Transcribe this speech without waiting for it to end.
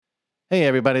Hey,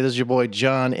 everybody, this is your boy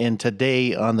John, and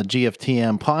today on the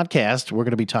GFTM podcast, we're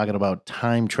going to be talking about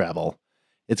time travel.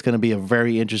 It's going to be a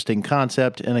very interesting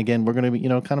concept, and again, we're going to be,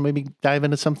 kind of maybe dive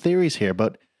into some theories here,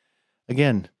 but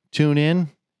again, tune in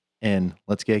and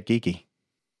let's get geeky.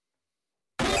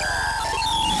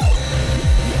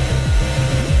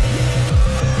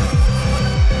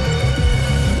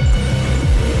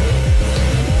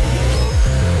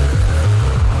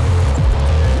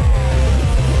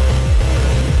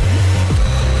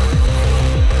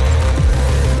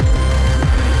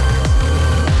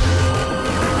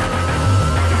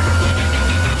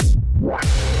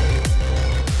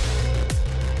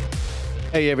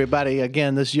 Hey, everybody.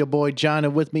 Again, this is your boy John,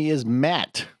 and with me is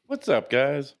Matt. What's up,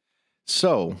 guys?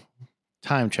 So,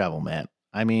 time travel, Matt.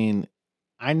 I mean,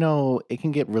 I know it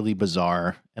can get really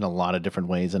bizarre in a lot of different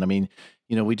ways. And I mean,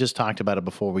 we just talked about it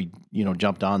before we,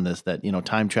 jumped on this, that,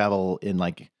 time travel in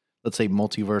like, let's say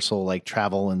multiversal, like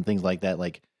travel and things like that,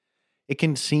 like it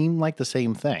can seem like the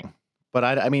same thing. But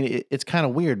I mean, it's kind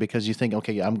of weird because you think,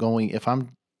 okay, if I'm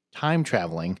time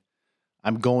traveling,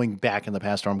 I'm going back in the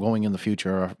past or I'm going in the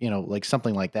future or, like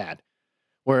something like that.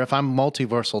 Where if I'm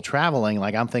multiversal traveling,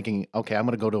 like I'm thinking, okay, I'm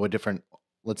going to go to a different,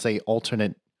 let's say,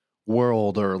 alternate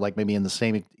world or like maybe in the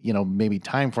same, maybe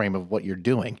time frame of what you're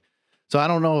doing. So I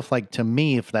don't know if like, to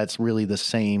me, if that's really the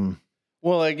same.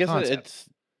 Well, I guess concept. it's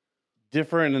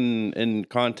different in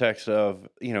context of,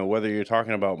 whether you're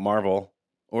talking about Marvel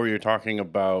or you're talking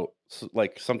about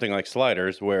like something like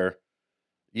Sliders where,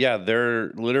 yeah,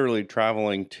 they're literally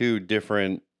traveling to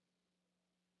different,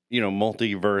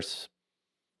 multiverse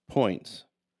points.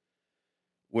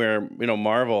 Where,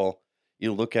 Marvel,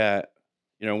 you look at,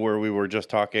 where we were just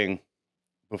talking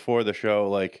before the show,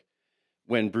 like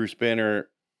when Bruce Banner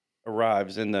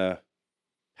arrives in the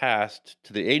past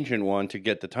to the Ancient One to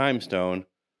get the Time Stone,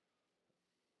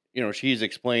 she's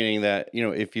explaining that,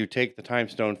 if you take the Time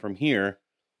Stone from here,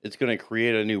 it's going to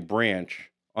create a new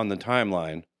branch on the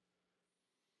timeline.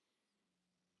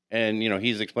 And,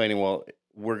 he's explaining, well,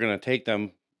 we're going to take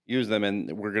them, use them,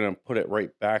 and we're going to put it right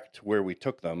back to where we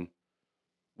took them,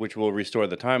 which will restore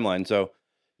the timeline. So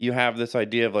you have this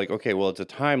idea of like, okay, well, it's a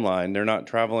timeline. They're not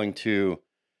traveling to,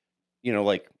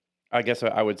 like, I guess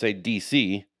I would say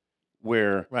DC,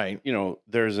 where, Right.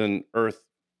 There's an Earth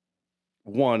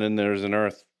 1 and there's an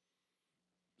Earth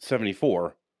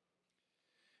 74.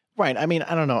 Right. I mean,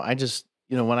 I don't know. I just,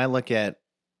 when I look at,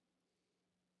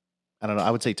 I don't know,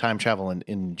 I would say time travel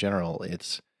in general,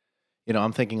 it's,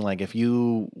 I'm thinking like if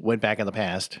you went back in the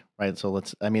past, right? So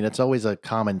it's always a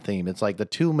common theme. It's like the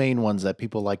two main ones that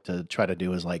people like to try to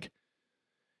do is like,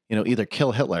 either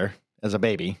kill Hitler as a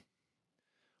baby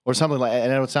or something like,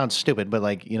 and I know it sounds stupid, but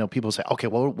like, people say, okay,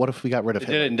 well, what if we got rid of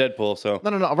They Hitler? did it in Deadpool, so.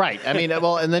 No. Right. I mean,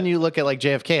 well, and then you look at like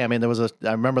JFK. I mean,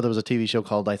 I remember there was a TV show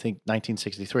called, I think,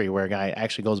 1963, where a guy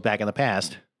actually goes back in the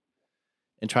past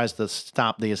and tries to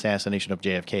stop the assassination of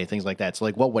JFK, things like that. So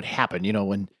like what would happen,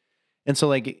 and so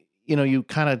like, you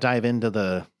kind of dive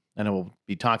into I know we'll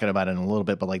be talking about it in a little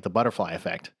bit, but like the butterfly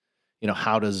effect,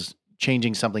 how does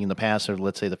changing something in the past or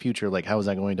let's say the future, like how is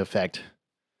that going to affect,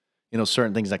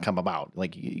 certain things that come about?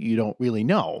 Like you don't really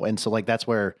know. And so like, that's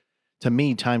where to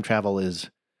me, time travel is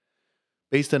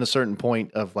based on a certain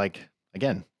point of like,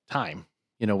 again, time,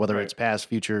 whether Right. it's past,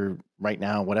 future, right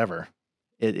now, whatever,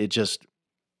 it just,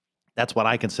 that's what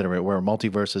I consider it, where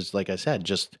multiverse is, like I said,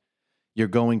 just you're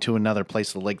going to another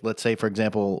place. Like, let's say, for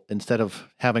example, instead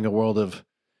of having a world of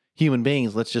human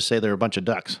beings, let's just say there are a bunch of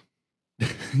ducks,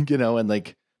 and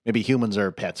like maybe humans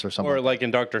are pets or something. Or like in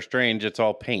Doctor Strange, it's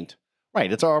all paint. Right.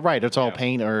 It's all right. It's all Yeah.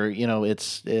 paint or,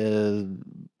 it's, I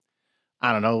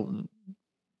don't know.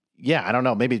 Yeah, I don't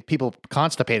know. Maybe people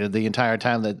constipated the entire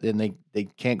time and they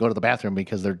can't go to the bathroom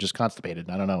because they're just constipated.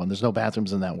 I don't know. And there's no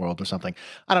bathrooms in that world or something.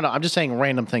 I don't know. I'm just saying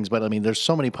random things, but I mean, there's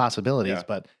so many possibilities, Yeah.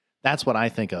 but that's what I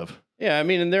think of. Yeah, I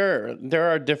mean, and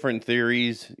there are different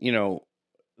theories.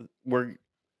 We're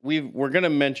going to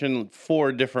mention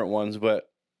 4 different ones, but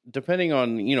depending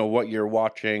on what you're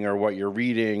watching or what you're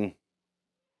reading,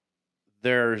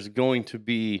 there's going to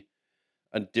be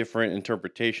a different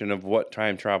interpretation of what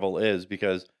time travel is.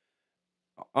 Because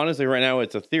honestly, right now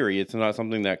it's a theory; it's not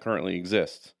something that currently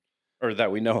exists or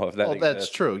that we know of. Well, that's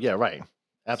true. Yeah, right.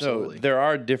 Absolutely. So there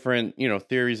are different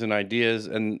theories and ideas,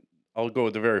 and I'll go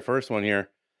with the very first one here.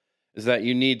 Is that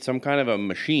you need some kind of a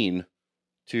machine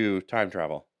to time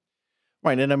travel.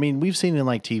 Right. And I mean, we've seen in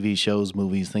like TV shows,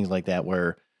 movies, things like that,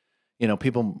 where,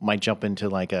 people might jump into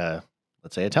like let's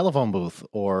say a telephone booth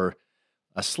or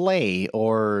a sleigh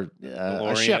or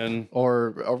a ship DeLorean.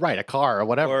 or right, a car or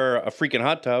whatever. Or a freaking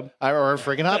hot tub. Or a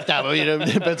freaking hot tub.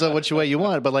 It depends on which way you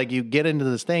want. But like you get into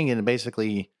this thing and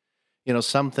basically,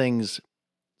 some things,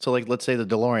 So like, let's say the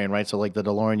DeLorean, right? So like the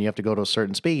DeLorean, you have to go to a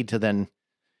certain speed to then,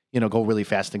 go really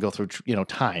fast and go through,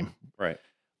 time. Right.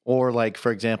 Or like,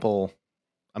 for example,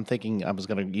 I'm thinking I was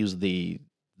going to use the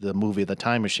movie The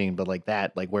Time Machine, but like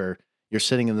that, like where you're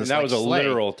sitting in this, And that like, was a sleigh.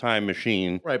 literal time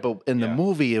machine. Right? But in the Yeah.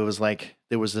 movie, it was like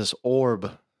there was this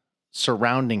orb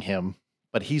surrounding him,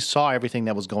 but he saw everything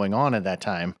that was going on at that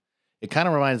time. It kind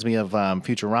of reminds me of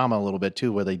Futurama a little bit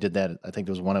too, where they did that. I think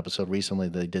there was one episode recently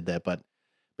that they did that, but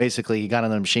basically he got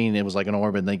on the machine. It was like an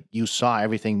orb, and like you saw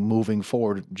everything moving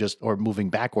forward, or moving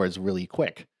backwards really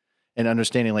quick, and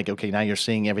understanding like, okay, now you're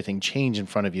seeing everything change in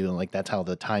front of you, and like that's how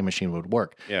the time machine would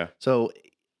work. Yeah. So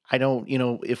I don't,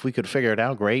 if we could figure it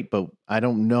out, great, but I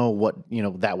don't know what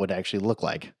that would actually look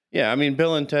like. Yeah, I mean,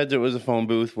 Bill and Ted's, it was a phone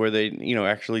booth where they,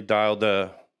 actually dialed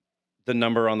the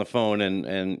number on the phone,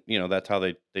 and that's how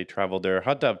they traveled there.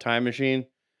 Hot Tub Time Machine.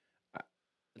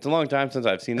 It's a long time since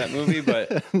I've seen that movie,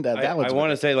 but I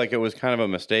want to say like it was kind of a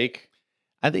mistake.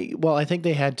 I think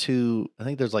they had to. I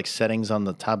think there's like settings on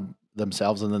the tub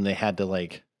themselves, and then they had to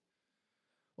like.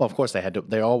 Well, of course they had to.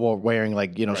 They all were wearing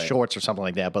like Right. shorts or something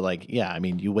like that. But like, yeah, I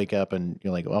mean, you wake up and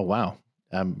you're like, oh wow,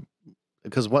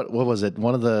 because what was it?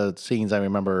 One of the scenes I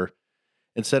remember,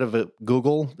 instead of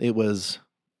Google, it was,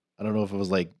 I don't know if it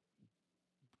was like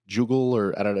Juggle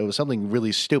or I don't know, it was something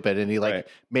really stupid, and he like Right.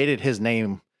 made it his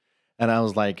name, and I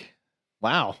was like,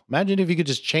 wow, imagine if you could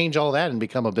just change all that and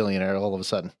become a billionaire all of a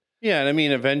sudden. Yeah, and I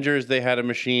mean, Avengers, they had a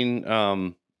machine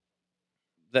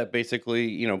that basically,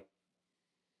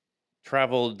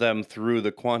 traveled them through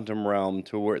the quantum realm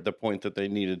to where the point that they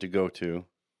needed to go to.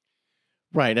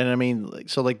 Right. And I mean,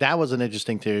 so like that was an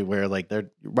interesting theory where like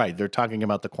they're talking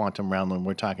about the quantum realm, and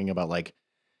we're talking about like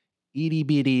itty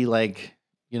bitty, like,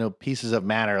 pieces of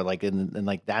matter, like, and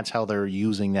like that's how they're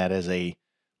using that as a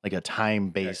time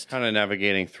based, Kind of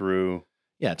navigating through.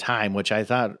 time, which I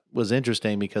thought was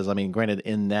interesting because I mean, granted,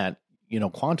 in that,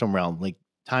 quantum realm, like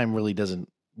time really doesn't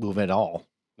move at all.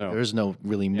 No. There is no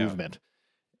really Yeah. movement.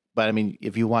 But I mean,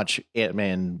 if you watch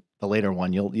Ant-Man, the later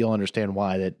one, you'll understand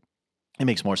why that it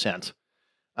makes more sense.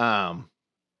 But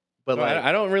So like,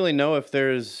 I don't really know if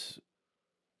there's,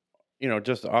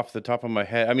 just off the top of my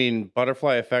head. I mean,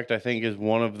 butterfly effect, I think, is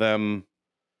one of them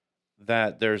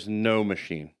that there's no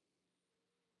machine.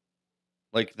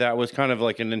 Like that was kind of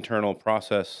like an internal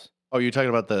process. oh, you're talking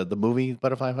about the movie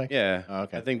Butterfly Effect? Yeah. Oh,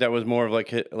 okay. I think that was more of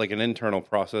like an internal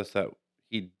process that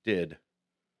he did.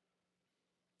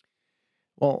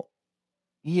 Well,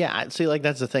 yeah. See, like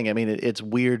that's the thing. I mean, it's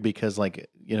weird because, like,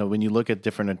 when you look at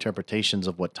different interpretations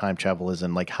of what time travel is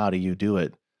and like how do you do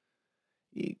it,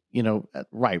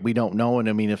 right? We don't know. And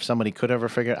I mean, if somebody could ever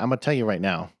figure it, I'm gonna tell you right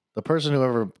now, the person who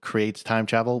ever creates time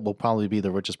travel will probably be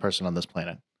the richest person on this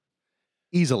planet.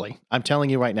 Easily, I'm telling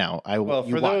you right now. Well,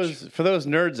 you for watch. those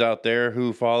nerds out there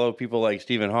who follow people like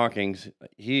Stephen Hawking,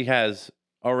 he has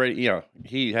already,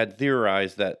 he had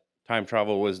theorized that time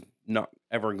travel was not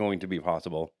ever going to be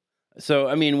possible. So,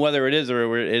 I mean, whether it is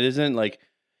or it isn't, like,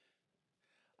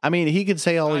 I mean, he could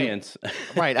say all science.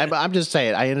 right. I'm just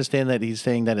saying. I understand that he's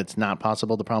saying that it's not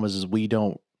possible. The problem is we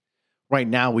don't. Right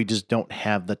now, we just don't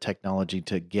have the technology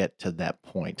to get to that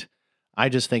point. I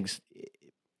just think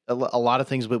a lot of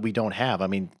things, but we don't have. I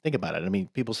mean, think about it. I mean,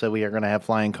 people say we are going to have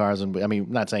flying cars, and I mean,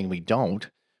 I'm not saying we don't.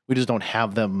 We just don't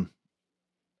have them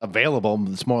available.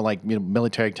 It's more like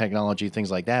military technology, things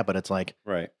like that. But it's like,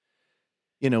 Right.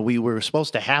 we were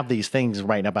supposed to have these things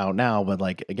right about now, but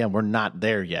like again, we're not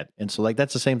there yet. And so like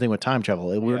that's the same thing with time travel.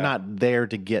 We're Yeah. not there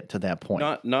to get to that point.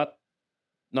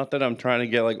 Not that I'm trying to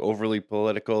get like overly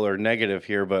political or negative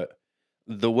here, but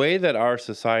the way that our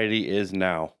society is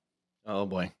now, Oh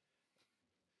boy.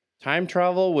 time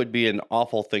travel would be an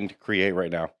awful thing to create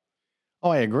right now. Oh,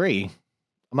 I agree.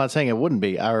 I'm not saying it wouldn't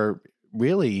be.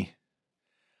 Really,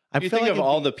 I You feel think like of it'd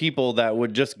all be- the people that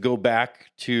would just go back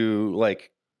to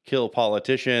like kill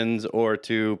politicians or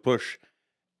to push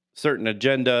certain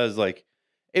agendas, like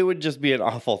it would just be an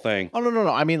awful thing. Oh no.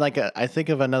 I mean, like I think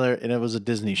of another, and it was a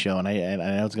Disney show, and I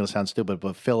know it's going to sound stupid,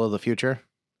 but Phil of the Future.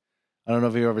 I don't know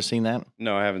if you've ever seen that.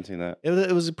 No, I haven't seen that.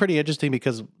 It was pretty interesting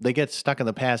because they get stuck in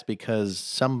the past because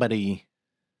somebody.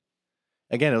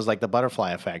 Again, it was like the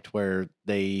butterfly effect where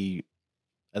I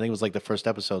think it was like the first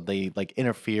episode, they like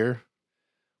interfere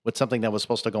with something that was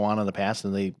supposed to go on in the past,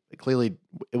 and they clearly,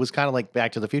 it was kind of like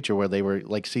Back to the Future where they were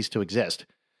like ceased to exist.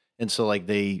 And so like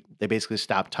they basically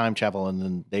stopped time travel, and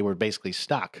then they were basically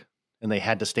stuck, and they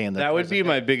had to stay in the That would be present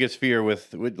my day. biggest fear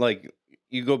with like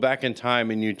you go back in time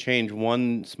and you change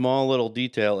one small little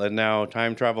detail and now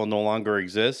time travel no longer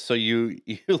exists. So you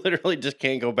literally just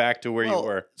can't go back to where you Well,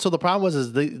 were. So the problem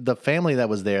was the family that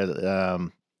was there, I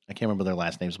can't remember their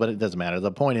last names, but it doesn't matter. The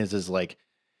point is like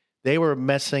they were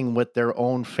messing with their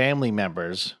own family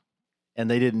members and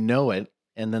they didn't know it.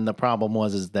 And then the problem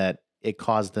was is that it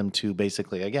caused them to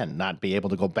basically again not be able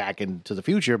to go back into the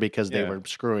future because they Yeah. were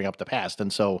screwing up the past.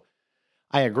 And so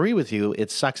I agree with you. It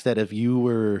sucks that if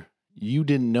you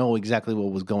didn't know exactly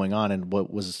what was going on and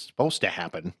what was supposed to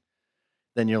happen,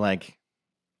 then you're like,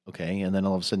 okay. And then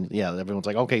all of a sudden, yeah, everyone's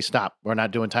like, okay, stop. We're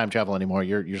not doing time travel anymore.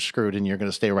 You're screwed and you're going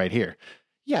to stay right here.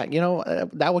 Yeah,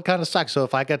 that would kind of suck. So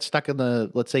if I got stuck in the,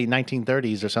 let's say,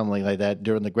 1930s or something like that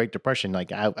during the Great Depression,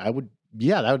 like I would,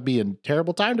 yeah, that would be a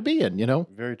terrible time to be in.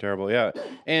 Very terrible. Yeah.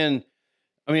 And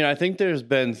I mean, I think there's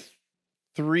been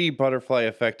 3 Butterfly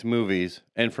Effect movies,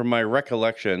 and from my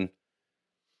recollection,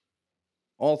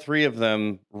 all 3 of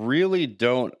them really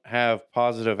don't have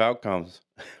positive outcomes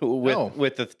with No.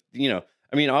 with the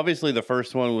I mean, obviously the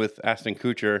first one with Aston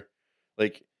Kutcher,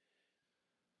 like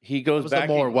he It goes was back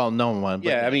the more and, well-known one. But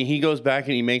yeah, I mean, he goes back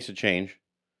and he makes a change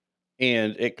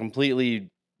and it completely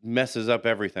messes up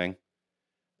everything.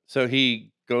 So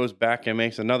he goes back and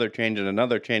makes another change and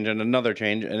another change and another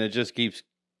change, and it just keeps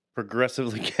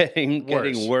progressively getting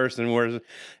worse and worse.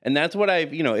 And that's what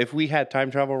if we had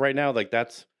time travel right now, like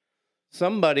that's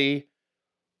somebody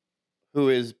who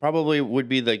is probably would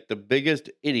be like the biggest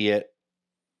idiot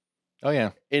oh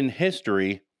yeah, in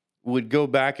history would go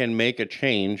back and make a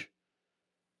change,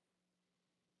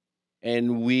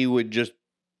 and we would just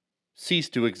cease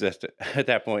to exist at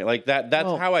that point. Like that's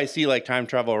Well- how I see like time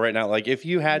travel right now. Like if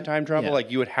you had time travel, Yeah.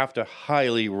 like you would have to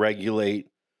highly regulate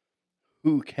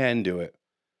who can do it.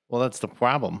 well, that's the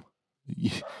problem.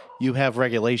 You have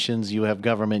regulations, you have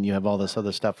government, you have all this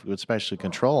other stuff, especially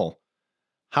control.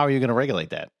 How are you going to regulate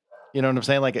that? You know what I'm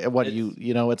saying? Like, what do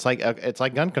It's- it's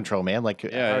like gun control, man. Like,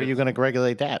 Yeah, how are you going to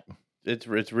regulate that? It's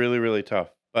really, really tough.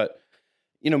 But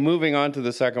moving on to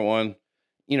the second one,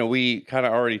 we kind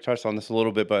of already touched on this a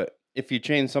little bit, but if you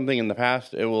change something in the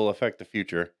past, it will affect the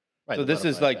future. Right, So the this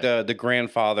is butterfly like effect. the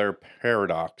grandfather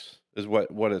paradox is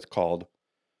what it's called.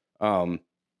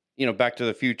 Back to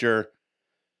the Future.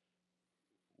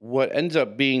 What ends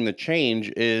up being the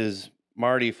change is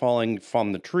Marty falling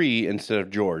from the tree instead of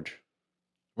George.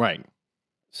 Right.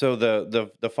 So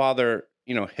the father,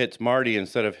 hits Marty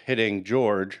instead of hitting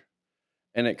George,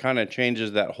 and it kind of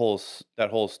changes that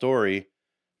whole story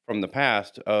from the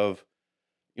past of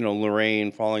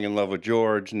Lorraine falling in love with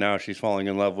George. Now she's falling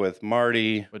in love with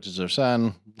Marty. Which is their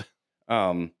son.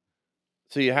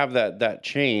 So you have that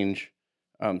change.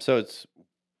 So it's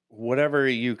whatever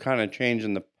you kind of change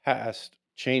in the past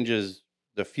changes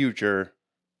the future,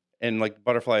 and like the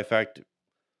butterfly effect,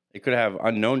 it could have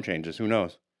unknown changes. Who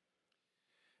knows?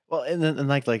 Well, and then and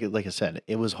like I said,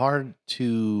 it was hard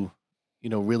to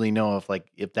really know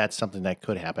if that's something that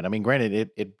could happen. I mean,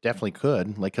 granted, it definitely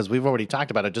could, like because we've already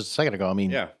talked about it just a second ago. I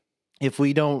mean, Yeah. if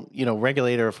we don't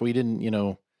regulate or if we didn't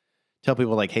tell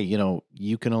people like, hey,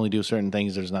 you can only do certain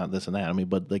things. There's not this and that. I mean,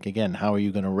 but like again, how are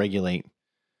you going to regulate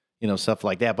stuff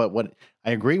like that? But what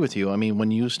I agree with you. I mean,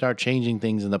 when you start changing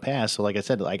things in the past, so like I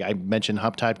said, like I mentioned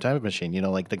Hub Type Time Machine.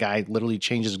 Like the guy literally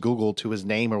changes Google to his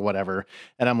name or whatever,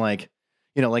 and I'm like.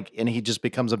 And he just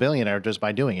becomes a billionaire just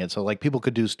by doing it. So like people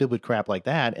could do stupid crap like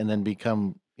that and then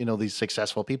become, these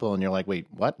successful people. And you're like, wait,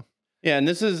 what? Yeah, and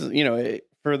this is,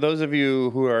 for those of you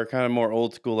who are kind of more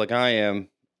old school like I am,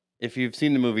 if you've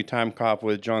seen the movie Time Cop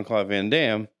with Jean-Claude Van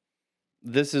Damme,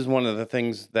 this is one of the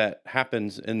things that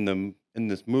happens in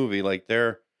this movie. Like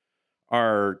there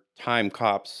are time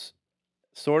cops,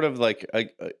 sort of like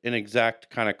an exact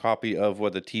kind of copy of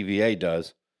what the TVA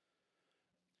does.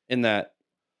 In that,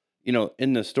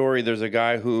 in the story, there's a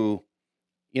guy who,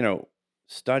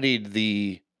 studied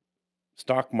the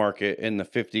stock market in the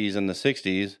 50s and the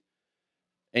 60s,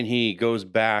 and he goes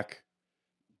back,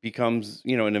 becomes,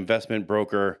 an investment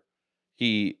broker.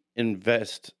 He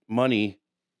invests money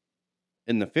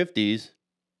in the 50s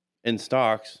in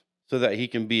stocks so that he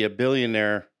can be a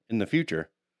billionaire in the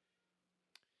future.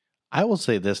 I will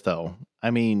say this though.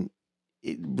 I mean,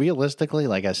 realistically,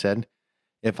 like I said,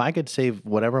 if I could save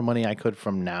whatever money I could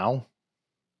from now,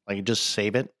 like just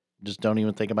save it, just don't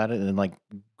even think about it, and then like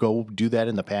go do that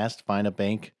in the past, find a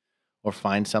bank or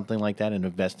find something like that and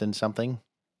invest in something.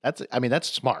 That's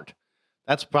smart.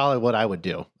 That's probably what I would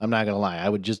do. I'm not gonna lie. I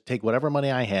would just take whatever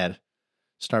money I had,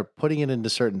 start putting it into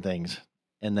certain things,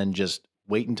 and then just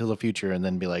wait until the future and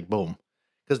then be like, boom.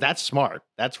 Because that's smart.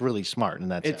 That's really smart.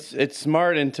 And It's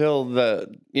smart until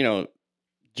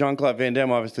Jean-Claude Van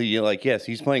Damme, obviously, yes,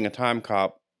 he's playing a time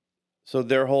cop. So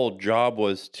their whole job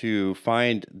was to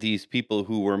find these people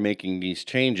who were making these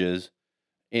changes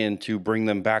and to bring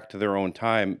them back to their own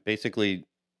time, basically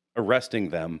arresting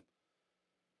them.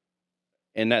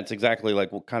 And that's exactly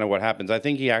like kind of what happens. I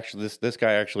think this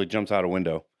guy actually jumps out a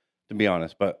window to be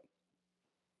honest. But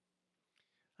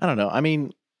I don't know. I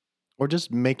mean, or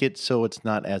just make it so it's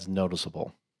not as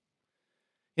noticeable.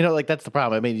 Like that's the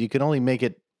problem. I mean, you can only make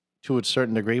it to a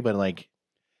certain degree, but like,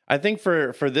 I think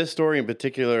for this story in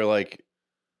particular, like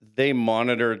they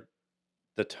monitor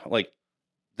like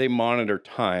they monitor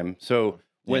time. So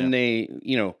when they,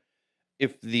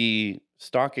 if the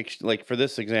like for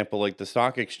this example, like the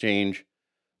stock exchange,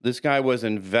 this guy was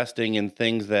investing in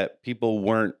things that people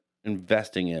weren't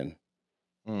investing in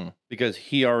because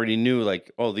he already knew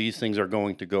like, oh, these things are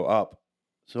going to go up.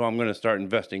 So I'm going to start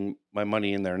investing my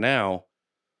money in there now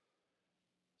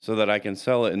so that I can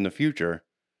sell it in the future.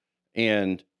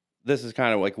 And this is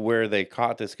kind of like where they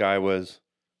caught this guy was,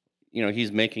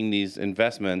 he's making these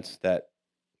investments that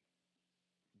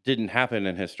didn't happen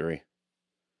in history.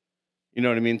 You know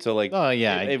what I mean? So like, oh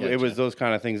yeah, it was those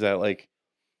kind of things that like,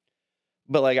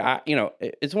 but like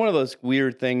it's one of those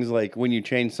weird things. Like when you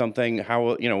change something,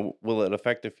 how will it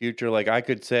affect the future? Like I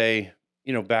could say,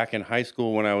 back in high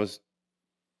school when I was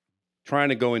trying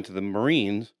to go into the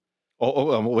Marines.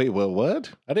 Wait,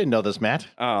 what? I didn't know this, Matt.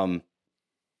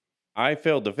 I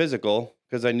failed the physical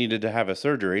because I needed to have a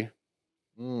surgery.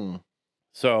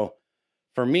 So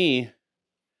for me,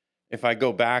 if I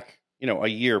go back, a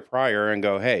year prior and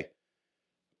go, hey,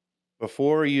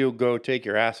 before you go take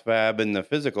your ASVAB and the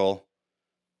physical,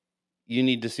 you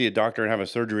need to see a doctor and have a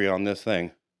surgery on this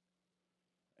thing.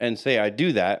 And say I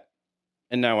do that,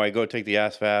 and now I go take the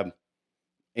ASVAB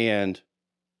and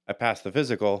I pass the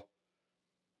physical,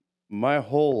 my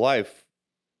whole life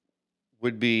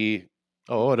would be...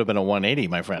 Oh, it would have been a 180,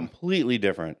 my friend. Completely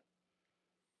different.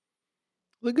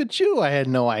 Look at you. I had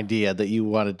no idea that you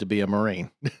wanted to be a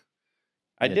Marine.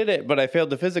 I did it, but I failed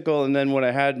the physical. And then when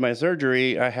I had my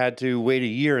surgery, I had to wait a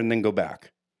year and then go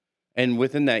back. And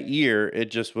within that year, it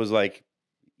just was like,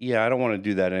 yeah, I don't want to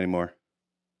do that anymore.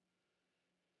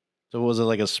 So was it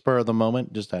like a spur of the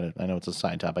moment? Just, I know it's a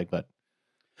side topic, but.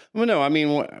 Well, no, I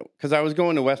mean, because I was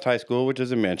going to West High School, which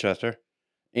is in Manchester,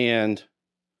 and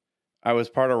I was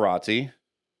part of ROTC,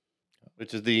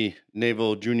 which is the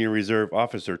Naval Junior Reserve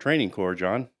Officer Training Corps,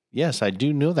 John. Yes, I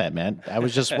do know that, man. I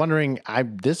was just wondering,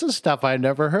 this is stuff I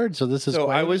never heard, so this is So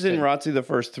quite I was in ROTC the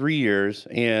first 3 years,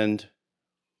 and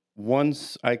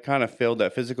once I kind of failed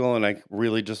that physical and I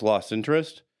really just lost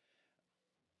interest,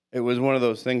 it was one of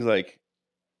those things like,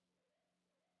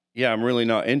 yeah, I'm really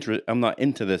not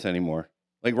into this anymore.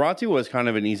 Like ROTC was kind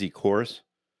of an easy course.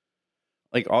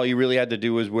 Like all you really had to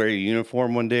do was wear your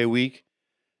uniform one day a week.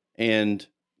 And,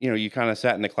 you kind of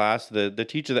sat in the class. The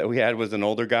teacher that we had was an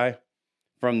older guy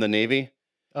from the Navy.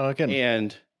 Oh, okay.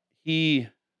 And he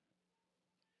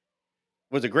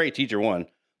was a great teacher,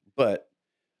 but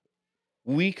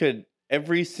we could,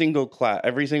 every single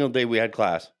day we had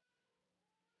class.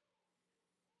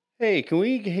 Hey, can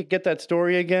we get that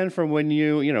story again from when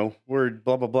you were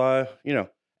blah, blah, blah,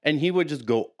 and he would just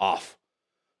go off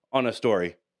on a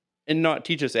story and not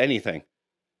teach us anything.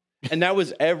 And that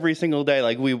was every single day.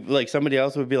 Like somebody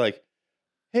else would be like,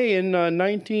 hey, in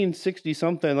 1960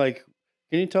 something, like,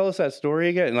 can you tell us that story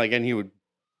again? And he would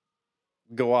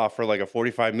go off for like a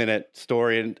 45-minute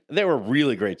story. And they were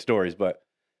really great stories, but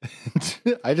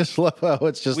I just love how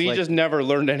it's just we just never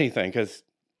learned anything because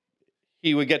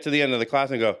he would get to the end of the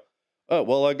class and go, oh,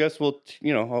 well, I guess we'll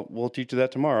teach you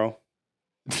that tomorrow.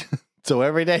 So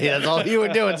every day, that's all you were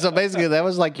doing. So basically, that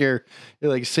was like your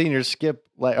like senior skip,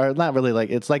 or not really like,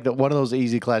 it's like one of those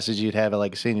easy classes you'd have at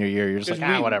like senior year. You're just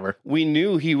like, whatever. We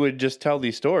knew he would just tell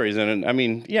these stories. And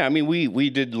we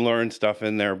did learn stuff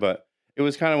in there, but it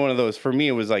was kind of one of those, for me,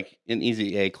 it was like an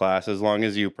easy A class as long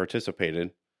as you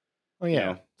participated. Oh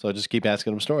yeah. So just keep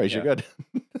asking them stories. Yeah. You're good.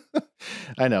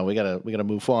 I know we gotta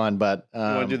move on, but you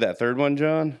want to do that third one,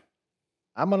 John?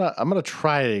 I'm gonna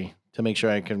try to make sure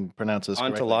I can pronounce this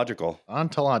ontological. Correctly.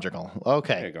 Ontological.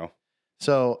 Okay. There you go.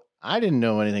 So I didn't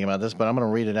know anything about this, but I'm going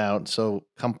to read it out. So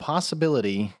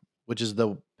compossibility, which is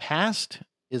the past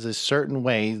is a certain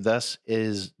way, thus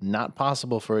is not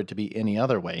possible for it to be any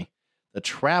other way. The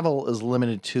travel is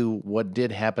limited to what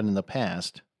did happen in the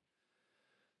past.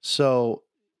 So,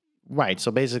 right.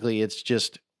 So basically it's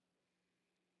just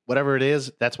whatever it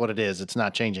is, that's what it is. It's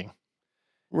not changing.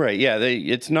 Right. Yeah.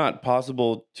 It's not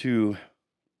possible to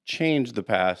change the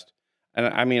past. And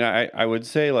I mean, I would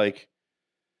say like,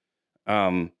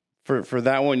 for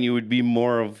that one, you would be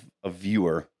more of a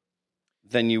viewer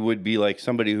than you would be like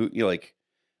somebody who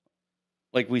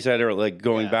like we said, or like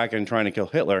going back and trying to kill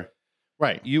Hitler.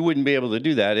 Right. You wouldn't be able to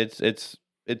do that. It's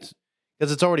because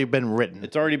it's already been written.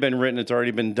 It's already been written. It's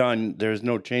already been done. There's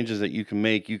no changes that you can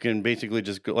make. You can basically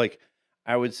just go, like,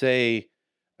 I would say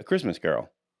A Christmas Carol.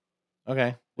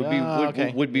 Okay.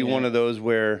 Would be one of those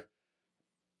where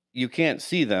you can't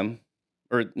see them,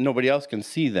 or nobody else can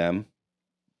see them,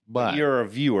 but But you're a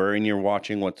viewer and you're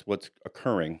watching what's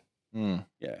occurring. mm,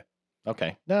 Yeah.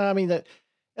 okay, no, I mean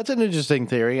that's an interesting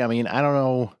theory. I mean, I don't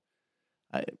know.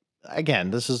 I,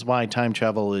 again, this is why time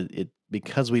travel it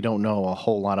because we don't know a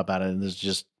whole lot about it, and there's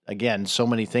just again so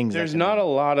many things that There's can not be. a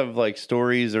lot of like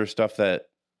stories or stuff that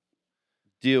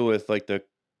deal with like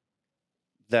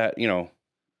that,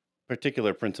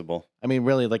 particular principle. I mean,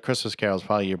 really, like Christmas Carol is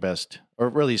probably your best, or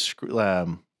really,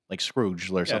 like Scrooge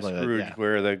or Yeah, something like that. Scrooge, Yeah,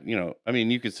 where I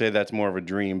mean, you could say that's more of a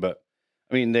dream, but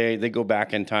I mean, they go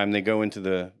back in time, they go into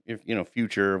the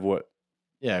future of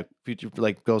yeah, future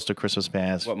like Ghost of Christmas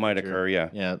Past, what might future. occur. Yeah.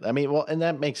 Yeah, I mean, well, and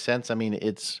that makes sense. I mean,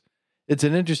 it's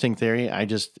an interesting theory. I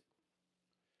just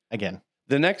again,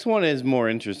 The next one is more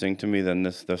interesting to me than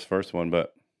this first one,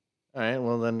 but all right.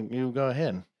 Well, then you go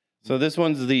ahead. so this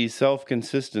one's the self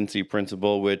consistency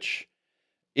principle, which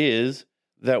is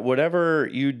that whatever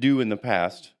you do in the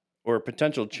past or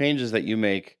potential changes that you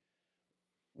make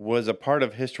was a part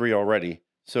of history already.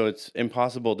 So it's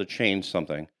impossible to change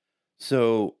something.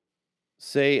 So,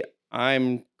 say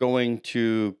I'm going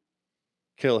to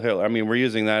kill Hitler. I mean, we're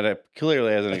using that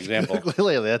clearly as an example.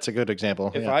 Clearly, that's a good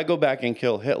example. If Yeah. I go back and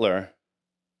kill Hitler,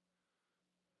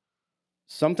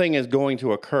 something is going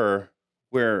to occur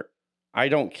where I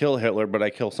don't kill Hitler, but I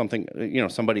kill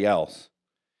somebody else.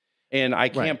 And I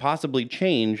can't Right. possibly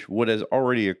change what has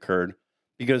already occurred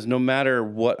because no matter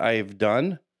what I've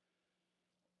done,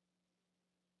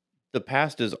 the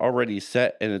past is already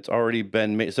set and it's already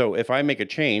been made. So if I make a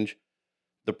change,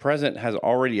 the present has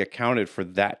already accounted for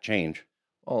that change.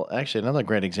 Well, actually, another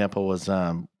great example was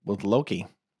with Loki,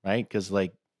 right? Because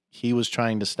like he was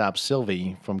trying to stop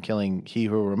Sylvie from killing He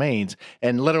Who Remains,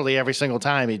 and literally every single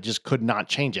time he just could not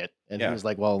change it. And he Yeah. was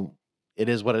like, "Well, it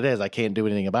is what it is. I can't do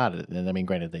anything about it." And I mean,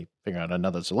 granted, they figure out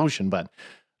another solution, but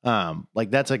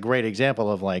like that's a great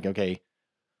example of like, okay,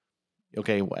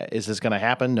 is this going to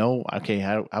happen? No. Okay,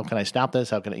 how can I stop this?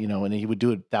 How can I, And he would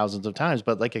do it thousands of times,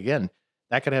 but like again,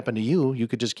 that could happen to you. You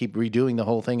could just keep redoing the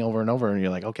whole thing over and over, and you're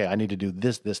like, okay, I need to do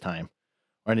this time,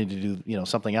 or I need to do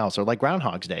something else, or like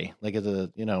Groundhog's Day, like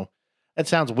it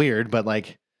sounds weird, but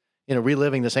like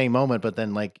reliving the same moment, but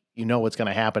then like what's going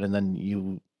to happen, and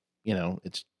then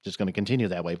it's just going to continue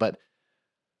that way. But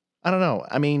I don't know.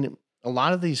 I mean, a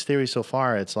lot of these theories so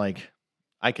far, it's like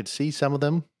I could see some of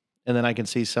them, and then I can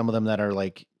see some of them that are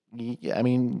like, I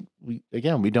mean, we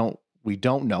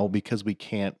don't know because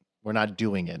we're not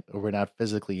doing it, or we're not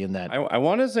physically in that. I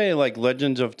want to say like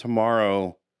Legends of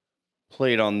Tomorrow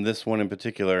played on this one in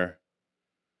particular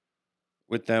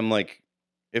with them. Like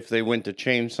if they went to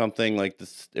change something like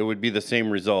this, it would be the same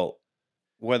result.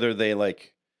 Whether they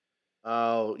like,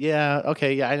 Oh yeah,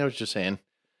 okay, yeah, I know what you're saying.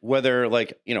 whether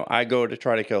like, I go to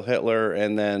try to kill Hitler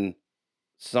and then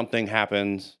something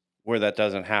happens where that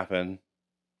doesn't happen.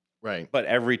 Right. But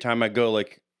every time I go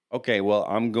like, okay, well,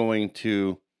 I'm going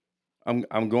to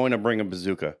bring a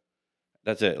bazooka.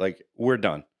 That's it. Like we're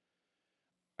done.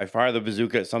 I fire the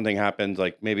bazooka, something happens,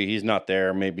 like maybe he's not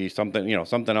there, maybe something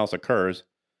else occurs.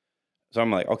 So I'm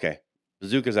like, okay,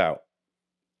 bazooka's out.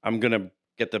 I'm gonna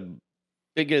get the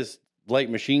biggest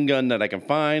light machine gun that I can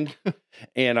find,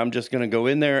 and I'm just gonna go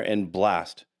in there and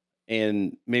blast.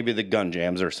 And maybe the gun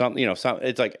jams or something,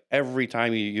 it's like every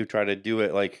time you try to do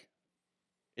it, like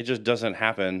it just doesn't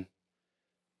happen.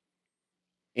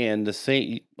 And the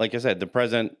same, like I said, that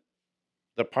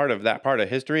part of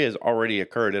history has already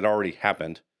occurred. It already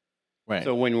happened. Right.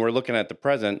 So when we're looking at the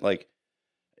present, like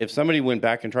if somebody went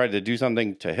back and tried to do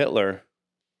something to Hitler,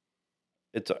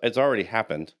 it's already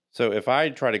happened. So if I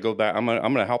try to go back, I'm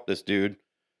gonna help this dude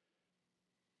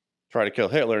try to kill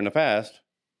Hitler in the past.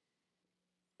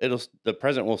 The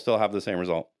present will still have the same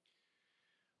result.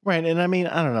 Right. And I mean,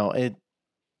 I don't know.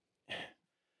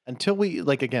 Until we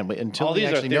like again, until All we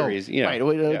these are actually theories, know, right?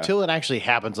 yeah. Until it actually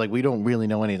happens, like we don't really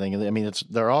know anything. I mean,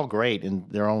 they're all great in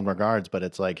their own regards, but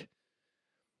it's like,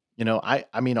 I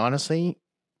mean, honestly,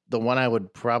 the one I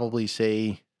would probably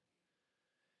say,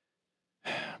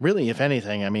 really, if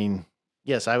anything, I mean,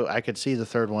 yes, I could see the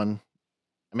third one.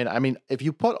 I mean, if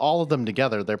you put all of them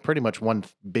together, they're pretty much one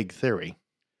big theory.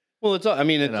 Well, I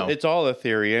mean, You know. it's all a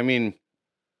theory. I mean,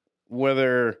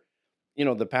 whether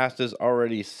the past is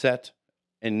already set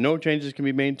and no changes can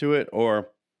be made to it, or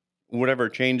whatever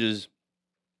changes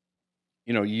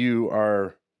you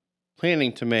are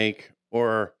planning to make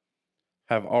or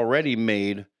have already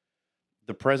made,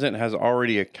 the present has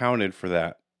already accounted for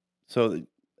that. So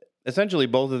essentially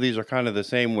both of these are kind of the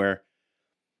same, where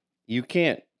you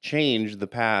can't change the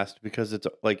past because it's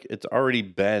like it's already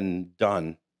been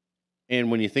done. And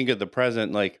when you think of the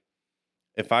present, like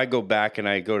if I go back and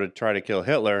I go to try to kill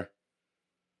Hitler,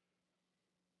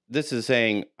 this is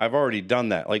saying I've already done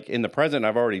that. Like in the present,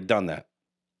 I've already done that.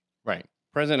 Right.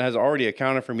 Present has already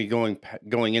accounted for me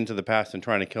going into the past and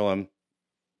trying to kill him.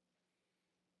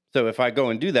 So if I go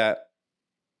and do that,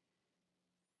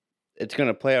 it's going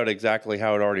to play out exactly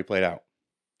how it already played out.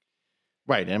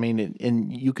 Right. I mean,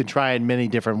 and you could try it many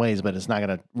different ways, but it's not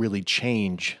going to really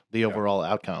change the overall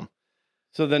outcome.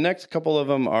 So the next couple of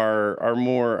them are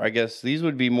more, I guess, these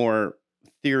would be more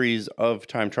theories of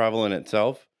time travel in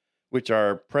itself, which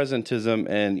are presentism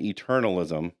and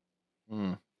eternalism.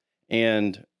 Mm.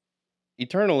 And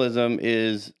eternalism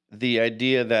is the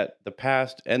idea that the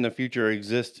past and the future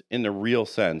exist in the real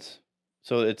sense.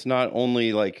 So it's not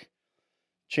only like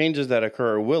changes that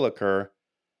occur or will occur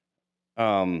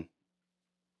to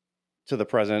the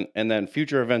present, and then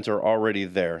future events are already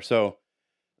there. So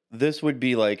this would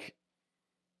be like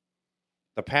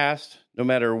the past, no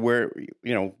matter where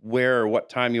or what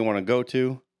time you want to go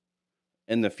to,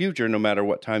 and the future, no matter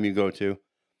what time you go to.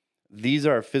 These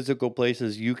are physical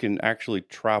places you can actually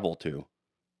travel to.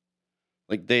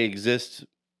 Like they exist.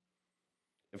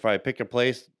 If I pick a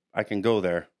place, I can go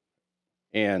there.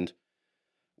 And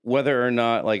whether or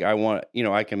not like I want,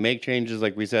 I can make changes,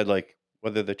 like we said, like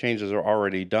whether the changes are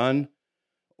already done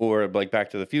or like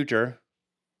Back to the Future,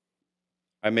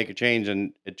 I make a change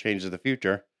and it changes the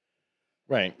future.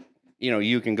 Right.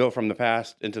 You can go from the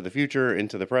past into the future,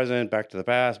 into the present, back to the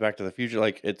past, back to the future.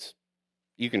 Like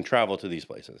you can travel to these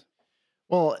places.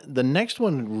 Well, the next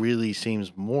one really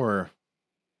seems more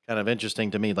kind of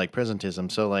interesting to me, like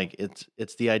presentism. So like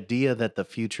it's the idea that the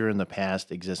future and the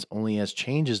past exist only as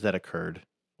changes that occurred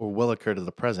or will occur to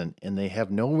the present, and they have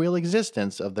no real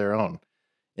existence of their own.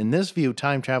 In this view,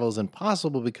 time travel is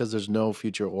impossible because there's no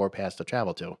future or past to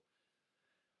travel to.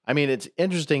 I mean, it's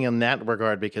interesting in that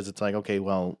regard because it's like, okay,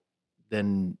 well,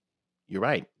 then you're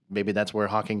right. Maybe that's where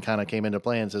Hawking kind of came into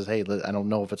play and says, hey, I don't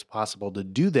know if it's possible to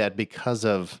do that because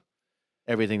of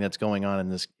everything that's going on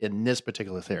in this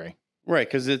particular theory. Right,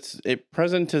 because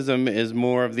presentism is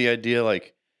more of the idea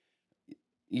like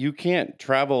you can't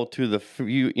travel to the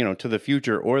to the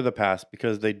future or the past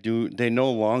because they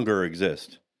no longer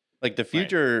exist. Like the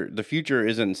future, right. The future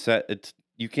isn't set.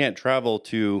 You can't travel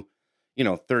to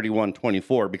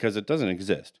 3124 because it doesn't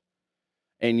exist,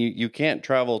 and you can't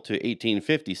travel to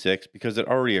 1856 because it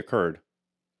already occurred.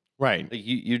 Right. Like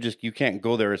you can't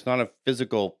go there. It's not a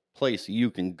physical place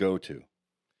you can go to.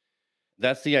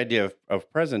 That's the idea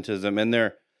of presentism. And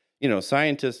they're,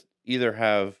 scientists either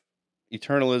have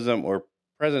eternalism or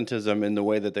presentism in the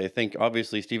way that they think.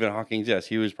 Obviously, Stephen Hawking, yes,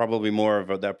 he was probably more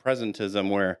of that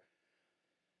presentism where,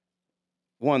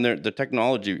 one, the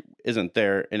technology isn't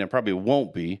there and it probably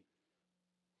won't be.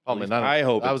 Probably not. I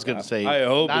hope. I was going to say, I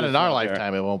hope not in our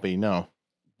lifetime, it won't be, no.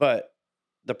 But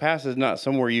the past is not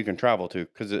somewhere you can travel to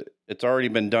because it's already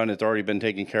been done. It's already been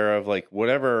taken care of. Like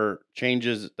whatever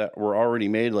changes that were already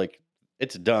made, like,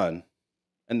 it's done,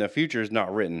 and the future is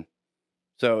not written.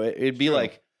 So it'd be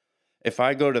like if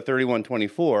I go to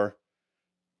 3124,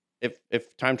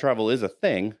 if time travel is a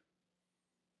thing,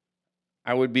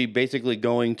 I would be basically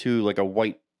going to like a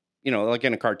white, like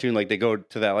in a cartoon, like they go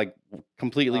to that like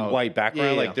completely white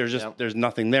background. Yeah, like there's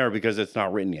nothing there because it's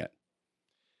not written yet.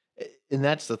 And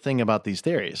that's the thing about these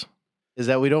theories is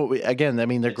that again, I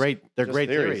mean, they're great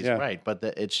theories, yeah. Right? But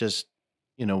it's just,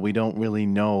 we don't really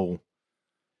know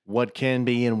what can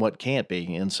be and what can't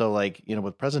be. And so like,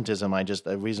 with presentism,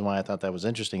 the reason why I thought that was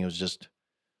interesting, it was just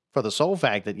for the sole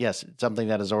fact that yes, it's something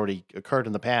that has already occurred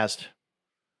in the past.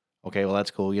 Okay, well,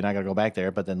 that's cool. You're not going to go back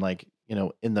there. But then like,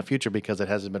 in the future, because it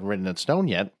hasn't been written in stone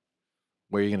yet,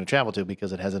 where you're going to travel to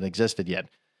because it hasn't existed yet,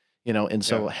 and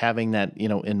so having that,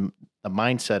 in the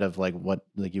mindset of like what,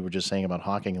 like you were just saying about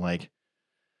Hawking, like,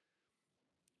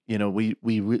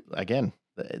 again,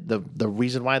 the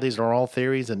reason why these are all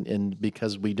theories and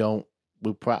because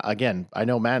again, I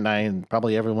know Matt and I and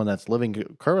probably everyone that's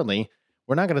living currently,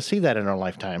 we're not going to see that in our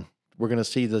lifetime. We're going to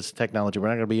see this technology. We're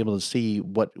not going to be able to see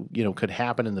what, could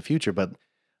happen in the future. But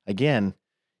again,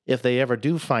 if they ever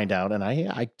do find out, and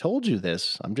I told you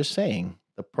this, I'm just saying,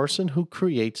 the person who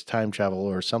creates time travel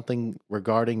or something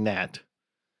regarding that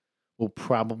will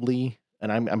probably,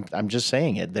 and I'm just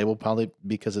saying it, they will probably,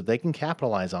 because if they can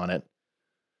capitalize on it,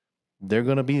 they're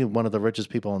going to be one of the richest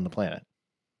people on the planet,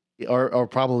 or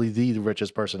probably the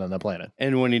richest person on the planet.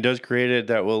 And when he does create it,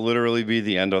 that will literally be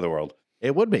the end of the world.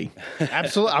 It would be.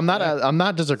 Absolutely. I'm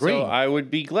not disagreeing. So I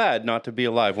would be glad not to be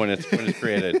alive when it's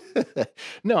created.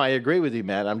 No, I agree with you,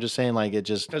 Matt. I'm just saying, like,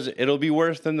 because it'll be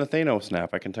worse than the Thanos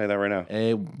snap. I can tell you that right now.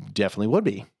 It definitely would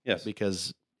be. Yes,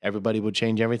 because everybody would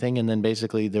change everything, and then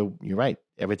basically, you're right.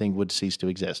 Everything would cease to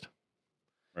exist.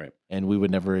 Right. And we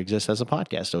would never exist as a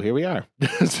podcast. So here we are.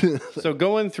 So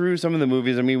going through some of the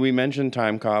movies, I mean, we mentioned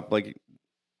Time Cop. Like,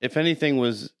 if anything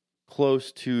was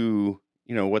close to,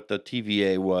 what the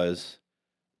TVA was,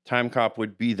 Time Cop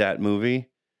would be that movie.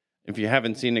 If you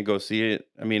haven't seen it, go see it.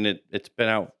 I mean, it's been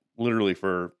out literally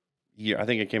for a year. I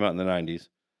think it came out in the 90s.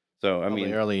 So, I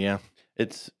mean, early, yeah.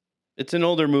 It's an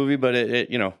older movie, but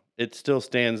it still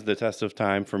stands the test of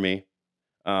time for me.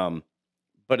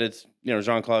 But it's,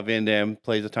 Jean-Claude Van Damme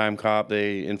plays a time cop.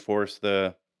 They enforce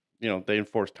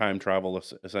time travel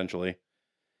essentially.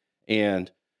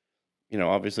 And,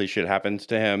 obviously shit happens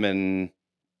to him.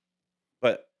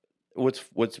 But what's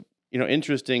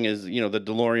interesting is, the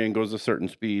DeLorean goes a certain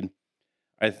speed.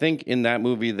 I think in that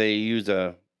movie, they use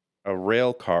a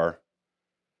rail car.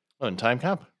 Oh, in Time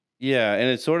Cop? Yeah. And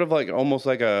it's sort of like almost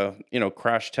like a,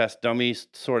 crash test dummy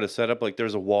sort of setup. Like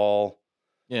there's a wall.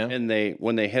 Yeah. And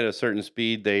when they hit a certain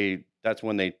speed, that's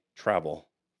when they travel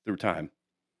through time.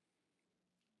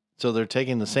 So they're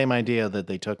taking the same idea that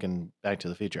they took in Back to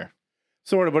the Future.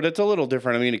 Sort of, but it's a little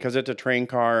different. I mean, because it's a train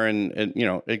car and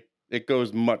it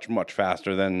goes much, much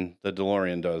faster than the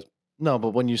DeLorean does. No, but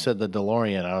when you said the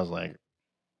DeLorean, I was like,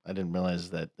 I didn't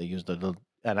realize that they used an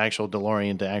actual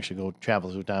DeLorean to actually go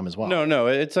travel through time as well. No,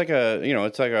 it's like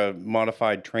a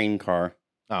modified train car.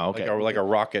 Oh, okay. Like a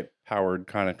rocket powered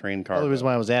kind of train car. The reason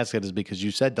why I was asking is because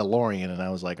you said DeLorean, and I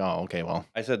was like, oh, okay, well.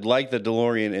 I said like the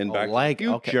DeLorean in Back to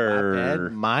the Future.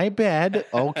 Okay, my bad.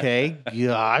 Okay,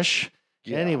 gosh.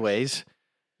 Anyways,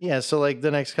 yeah, so like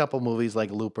the next couple movies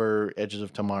like Looper, Edges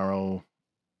of Tomorrow,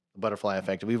 Butterfly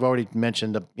Effect. We've already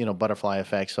mentioned the, Butterfly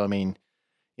Effect. So, I mean,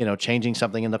 changing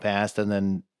something in the past and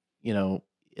then,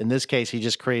 in this case, he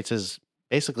just creates his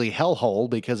basically hellhole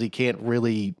because he can't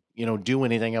really, do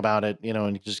anything about it,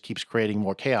 and he just keeps creating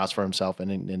more chaos for himself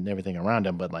and everything around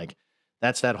him. But like,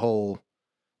 that's that whole,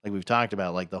 like we've talked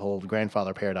about, like the whole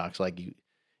grandfather paradox. Like,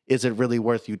 is it really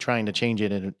worth you trying to change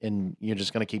it? And you're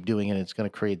just going to keep doing it. It's going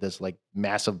to create this like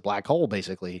massive black hole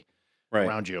basically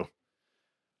around you.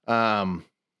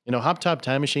 Hop Top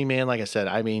Time Machine, man, like I said,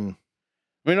 I mean,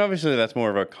 obviously that's more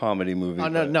of a comedy movie. Oh,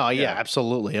 no, yeah,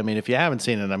 absolutely. I mean, if you haven't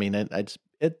seen it, I mean, it's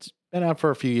been out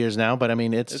for a few years now, but I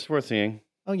mean, it's worth seeing.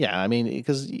 Oh yeah, I mean,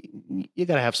 because you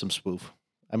got to have some spoof.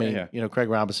 I mean, Craig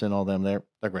Robinson, all them, they're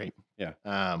great. Yeah.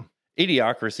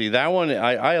 Idiocracy, that one,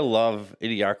 I love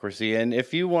Idiocracy, and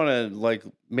if you want to like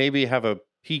maybe have a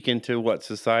peek into what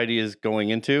society is going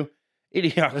into,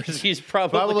 Idiocracy is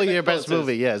probably your best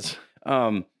movie. Yes.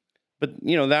 But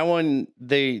that one,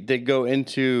 they go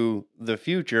into the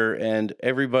future, and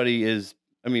everybody is.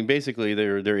 I mean, basically,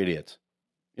 they're idiots.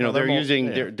 They're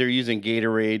using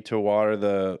Gatorade to water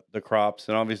the crops,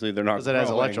 and obviously they're not. Because it has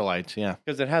electrolytes, yeah.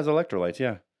 Because it has electrolytes,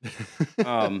 yeah.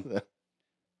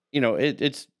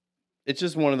 It's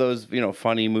just one of those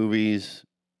funny movies,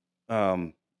 but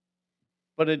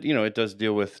it does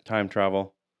deal with time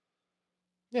travel.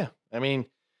 Yeah, I mean.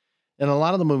 And a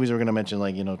lot of the movies we're going to mention,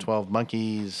 like, 12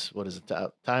 Monkeys, what is it,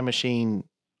 Time Machine,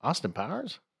 Austin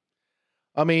Powers?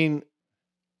 I mean...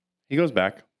 He goes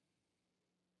back.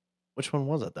 Which one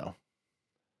was it, though?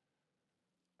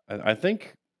 I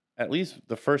think at least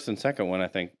the first and second one, I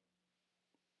think.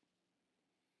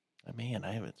 Man,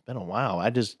 it's been a while.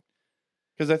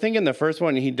 Because I think in the first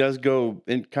one, he does go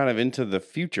kind of into the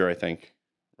future, I think.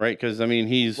 Right? Because, I mean,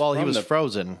 he was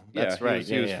frozen. That's right.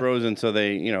 He was frozen, so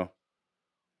they,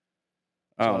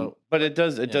 but it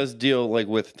does deal like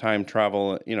with time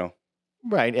travel,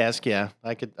 Right. Yeah.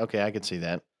 I could see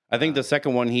that. I think the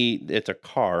second one, it's a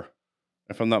car,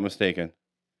 if I'm not mistaken.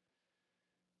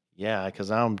 Yeah.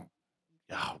 Cause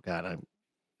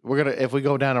if we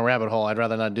go down a rabbit hole, I'd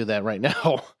rather not do that right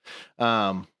now.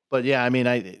 But yeah, I mean,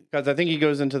 because I think he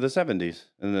goes into the 70s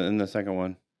in the second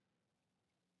one.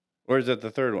 Or is it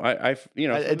the third one?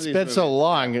 It's been so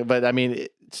long, but I mean,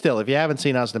 still, if you haven't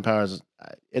seen Austin Powers,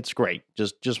 it's great.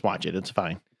 Just watch it. It's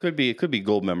fine. It could be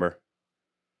Gold member.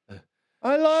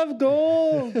 I love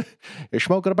gold. You're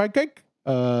smoking a pancake?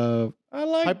 I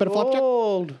like pipe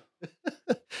gold.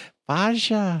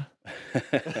 Faja.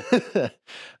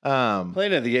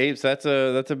 Planet of the Apes. That's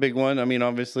a big one. I mean,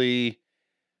 obviously,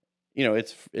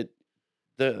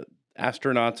 the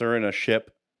astronauts are in a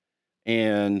ship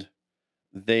and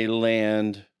they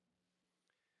land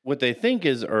what they think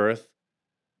is Earth,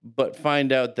 but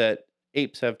find out that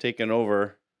apes have taken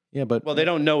over. Yeah, but they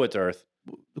don't know it's Earth.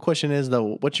 The question is,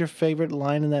 though, what's your favorite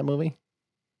line in that movie?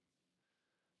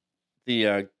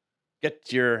 The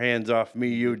 "Get your hands off me,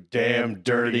 you damn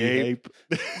dirty ape."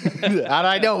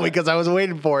 I know because I was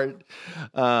waiting for it.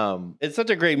 It's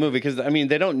such a great movie because I mean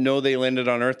they don't know they landed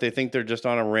on Earth. They think they're just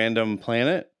on a random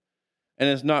planet. And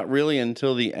it's not really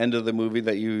until the end of the movie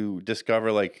that you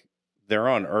discover like they're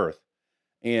on Earth.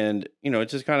 And,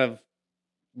 it's just kind of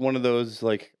one of those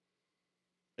like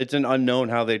it's an unknown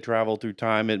how they travel through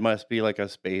time. It must be like a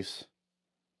space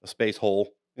hole.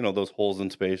 Those holes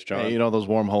in space, Yeah, John. those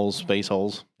wormholes, space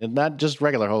holes, and not just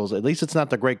regular holes. At least it's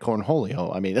not the Great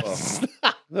Cornholio. I mean,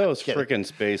 Those kidding. freaking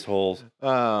space holes.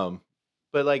 But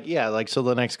like, yeah, like so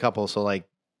the next couple, so like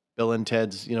Bill and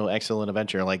Ted's, Excellent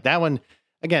Adventure, like that one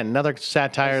again, another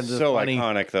satire. It's that's so funny.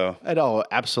 iconic, though. Oh,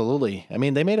 absolutely. I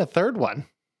mean, they made a third one.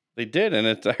 They did, and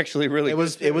it's actually really. It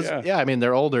was. Yeah. I mean,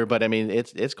 they're older, but I mean,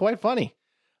 it's quite funny.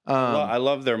 I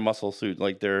love their muscle suit,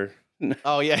 like they're.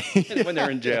 Oh yeah, when they're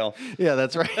in jail. Yeah,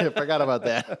 that's right. I forgot about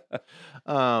that.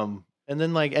 And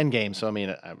then like Endgame. So I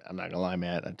mean, I'm not gonna lie,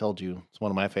 Matt. I told you it's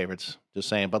one of my favorites. Just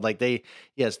saying. But like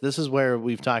yes, this is where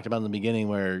we've talked about in the beginning,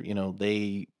 where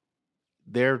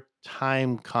their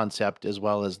time concept as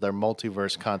well as their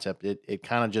multiverse concept, it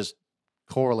kind of just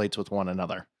correlates with one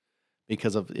another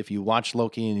because of if you watch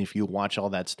Loki and if you watch all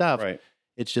that stuff, Right.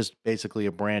 it's just basically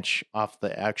a branch off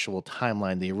the actual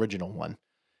timeline, the original one.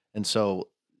 And so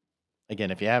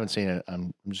again, if you haven't seen it,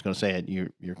 I'm just going to say it.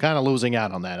 You're kind of losing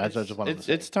out on that. I just wanted to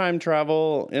say. It's time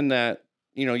travel in that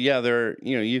they're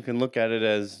you can look at it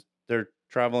as they're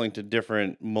traveling to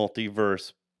different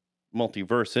multiverses,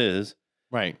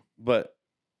 Right. but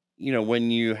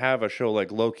when you have a show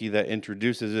like Loki that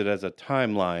introduces it as a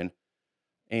timeline,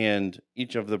 and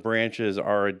each of the branches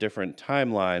are a different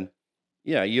timeline,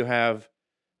 yeah, you have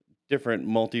different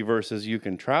multiverses you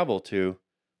can travel to,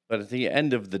 but at the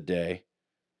end of the day,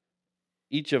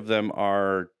 each of them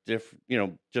are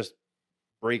just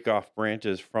break off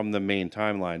branches from the main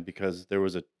timeline because there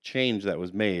was a change that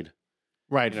was made.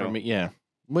 Right. For me, yeah.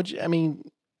 Which, I mean,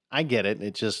 I get it.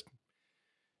 It's just,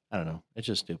 I don't know. It's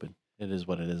just stupid. It is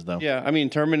what it is, though. Yeah. I mean,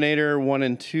 Terminator 1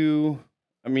 and 2,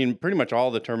 I mean, pretty much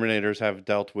all the Terminators have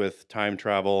dealt with time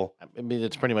travel. I mean,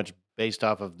 it's pretty much based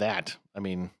off of that. I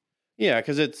mean, yeah,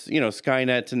 because it's,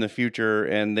 Skynet's in the future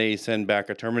and they send back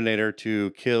a Terminator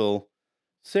to kill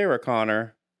Sarah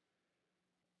Connor.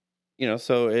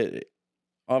 So it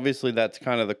obviously that's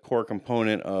kind of the core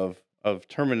component of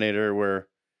Terminator, where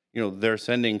they're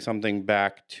sending something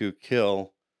back to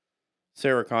kill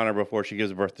Sarah Connor before she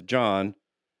gives birth to John,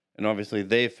 and obviously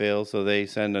they fail, so they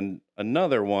send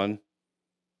another one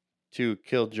to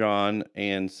kill John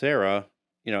and Sarah.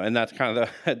 And that's kind of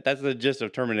that's the gist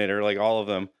of Terminator, like all of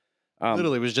them.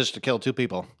 Literally, it was just to kill two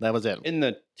people. That was it. In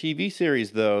the TV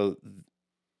series, though,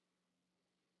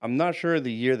 I'm not sure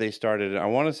the year they started. I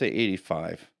want to say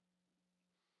 85.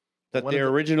 That they're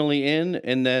originally in,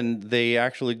 and then they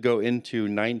actually go into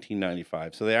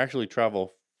 1995. So they actually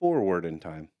travel forward in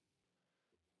time.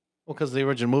 Well, because the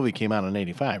original movie came out in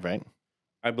 85, right?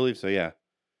 I believe so, yeah.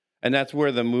 And that's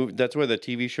where the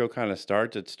TV show kind of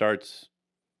starts. It starts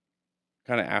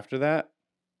kind of after that.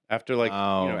 After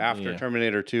after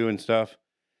Terminator 2 and stuff.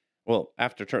 Well,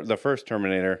 after the first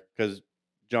Terminator, because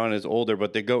John is older,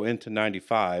 but they go into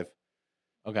 95.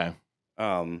 Okay.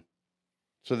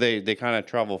 So they kind of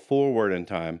travel forward in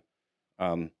time,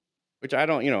 which I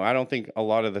don't think a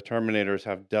lot of the Terminators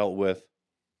have dealt with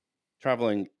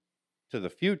traveling to the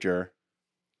future.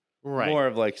 Right. More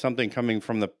of like something coming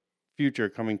from the future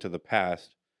coming to the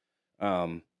past.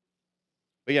 But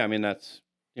yeah, I mean that's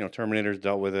Terminators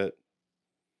dealt with it.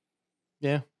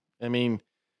 Yeah, I mean,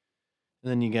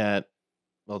 and then you got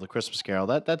the Christmas Carol.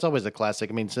 That's always a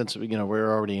classic. I mean, since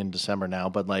we're already in December now,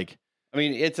 but like. I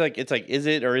mean, it's like, is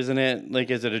it or isn't it? Like,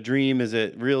 is it a dream? Is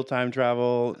it real time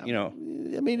travel? I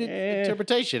mean,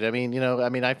 interpretation. I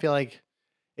mean, I feel like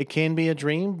it can be a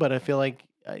dream, but I feel like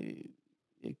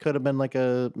it could have been like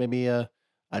maybe a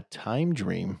time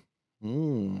dream.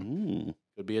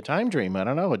 Could be a time dream. I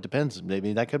don't know. It depends.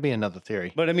 Maybe that could be another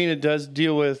theory. But I mean, it does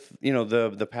deal with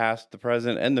the past, the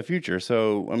present, and the future.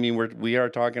 So I mean, we are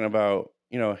talking about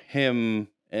him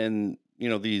and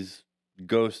these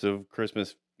ghosts of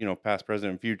Christmas. Past,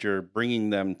 present, and future, bringing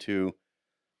them to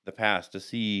the past to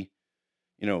see,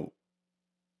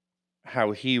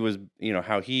 how he was,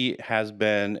 how he has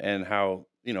been, and how,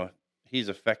 he's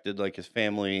affected like his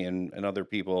family and other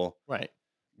people. Right.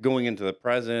 Going into the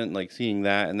present, like seeing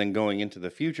that, and then going into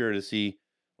the future to see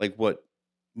like what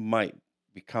might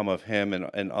become of him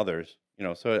and others.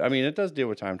 So I mean, it does deal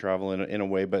with time travel in a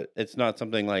way, but it's not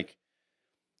something like,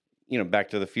 Back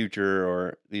to the Future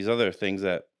or these other things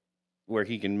where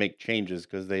he can make changes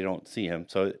because they don't see him.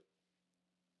 So,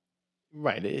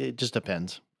 right. It just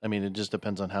depends. I mean, it just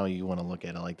depends on how you want to look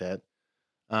at it like that.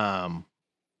 And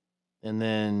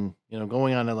then,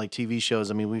 going on to like TV shows,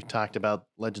 I mean, we've talked about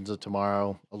Legends of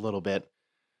Tomorrow a little bit.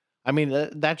 I mean,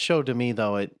 that show to me,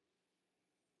 though,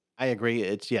 I agree.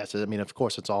 It's yes. I mean, of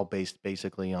course, it's all based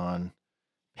basically on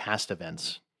past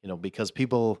events. Because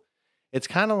people, it's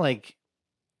kind of like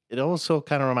it also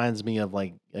kind of reminds me of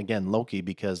like again Loki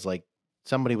because like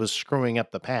somebody was screwing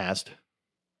up the past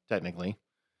technically,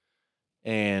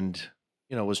 and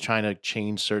was trying to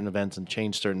change certain events and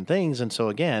change certain things, and so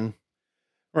again,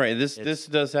 Right. This it's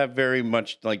does have very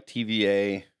much like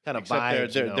TVA, kind of except they're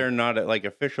vibes. they're they're not like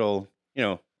official,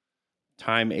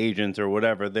 time agents or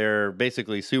whatever. They're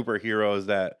basically superheroes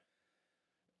that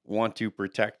want to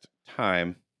protect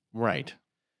time. Right.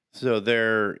 So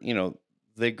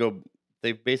they go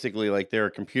they basically like their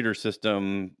computer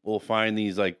system will find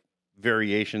these like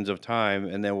variations of time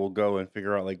and then we'll go and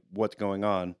figure out like what's going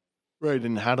on. Right.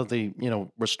 And how do they,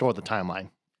 restore the timeline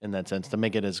in that sense to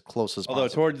make it as close as Although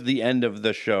possible? towards the end of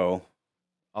the show,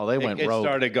 Oh, they it, went it rogue.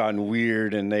 started gotten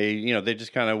weird and they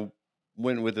just kind of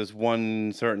went with this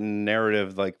one certain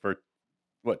narrative like for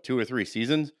what 2 or 3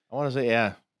 seasons. I want to say,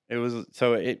 yeah, It was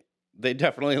so it they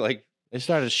definitely like they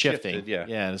started shifting. shifted, yeah.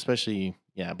 Yeah. And especially,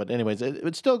 yeah. But, anyways,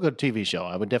 it's still a good TV show.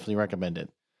 I would definitely recommend it.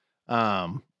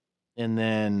 Um, and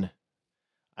then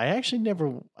I actually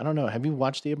never, I don't know, have you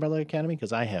watched The Umbrella Academy?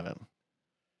 Because I haven't.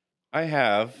 I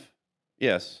have,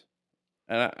 yes.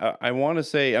 And I want to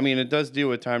say, I mean, it does deal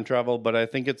with time travel, but I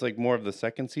think it's like more of the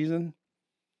second season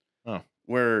Oh,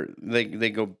 where they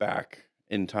go back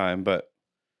in time. But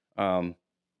um,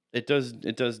 it does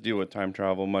deal with time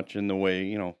travel much in the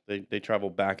way they travel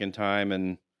back in time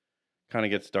and kind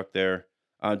of get stuck there.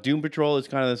 Doom Patrol is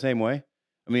kind of the same way.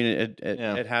 I mean,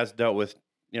 yeah. it has dealt with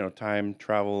time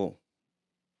travel with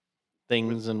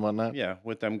Things and whatnot.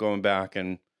 with them going back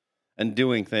and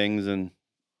doing things and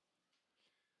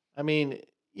I mean,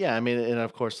 yeah, I mean, and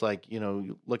of course, like,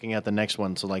 looking at the next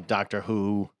one, so like Doctor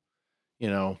Who, you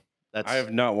know, I that's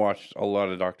have not watched a lot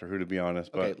of Doctor Who to be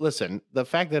honest, okay. but Listen, the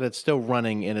fact that it's still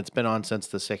running and it's been on since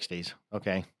the 60s,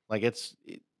 okay? Like,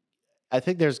 I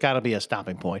think there's got to be a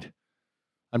stopping point.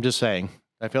 I'm just saying.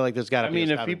 I feel like there's got to I be a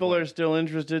mean, if stopping people point. are still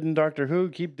interested in Doctor Who,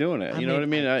 keep doing it. You know what I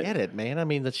mean? I get it, man. I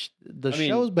mean, the I mean,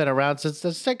 show's been around since the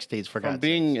 60s, for from God's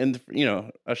being sakes.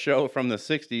 in a show from the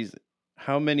 '60s,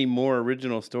 how many more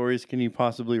original stories can you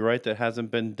possibly write that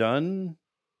hasn't been done?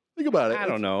 Think about it. I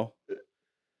don't know,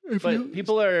 If but you,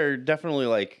 people are definitely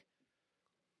like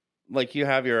you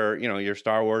have your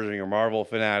Star Wars and your Marvel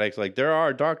fanatics. Like there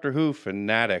are Doctor Who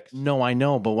fanatics. no, I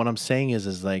know, but what I'm saying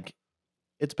is like,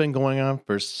 it's been going on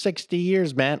for 60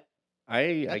 years, man.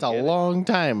 I That's a get it. long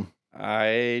time.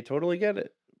 I totally get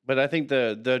it. But I think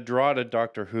the draw to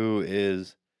Doctor Who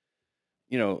is,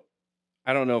 you know,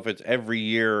 I don't know if it's every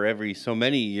year or every so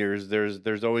many years.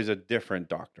 There's always a different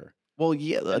Doctor, Well,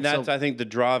 yeah, and that's I think the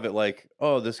draw of it. Like,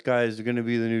 oh, this guy's going to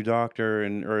be the new Doctor,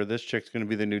 and or this chick's going to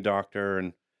be the new Doctor,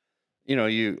 and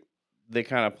they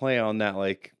kind of play on that.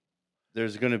 Like,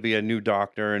 there's going to be a new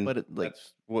Doctor, and but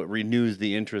that's what renews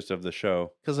the interest of the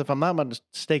show. because if I'm not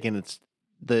mistaken, it's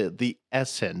the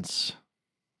essence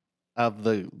of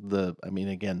the I mean,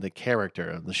 again, the character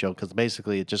of the show, because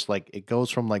basically it just like it goes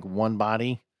from like one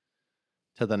body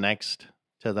to the next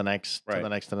to the next to Right. the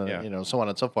next to the Yeah. so on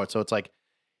and so forth. So it's like,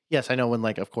 yes, I know when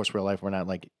like of course real life we're not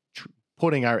like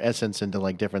putting our essence into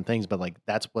like different things, but like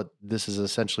that's what this is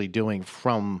essentially doing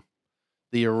from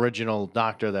the original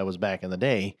Doctor that was back in the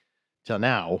day till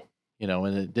now.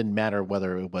 And it didn't matter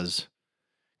whether it was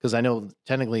because I know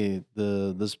technically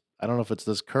this I don't know if it's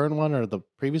this current one or the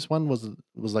previous one was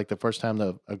like the first time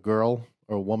that a girl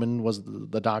or a woman was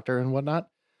the Doctor and whatnot.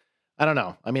 I don't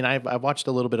know. I mean, I've watched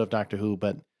a little bit of Doctor Who,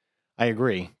 but I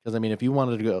agree because I mean, if you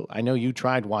wanted to go, I know you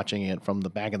tried watching it from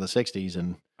the back in the '60s,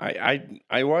 and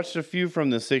I watched a few from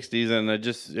the '60s, and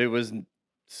it was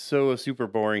so super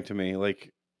boring to me.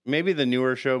 Like maybe the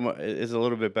newer show is a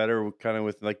little bit better, kind of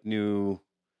with like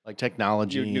like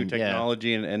technology, new and, yeah.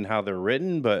 technology and how they're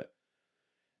written. But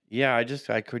yeah,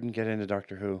 I couldn't get into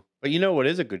Doctor Who. But you know what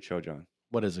is a good show, John?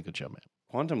 What is a good show, man?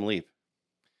 Quantum Leap.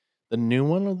 The new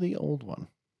one or the old one?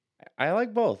 I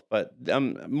like both, but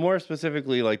more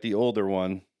specifically like the older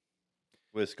one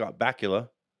with Scott Bakula.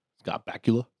 Scott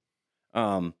Bakula.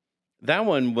 That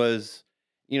one was,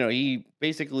 he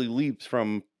basically leaps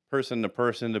from person to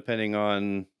person depending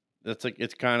on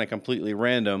it's kind of completely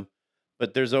random,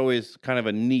 but there's always kind of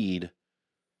a need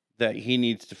that he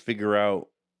needs to figure out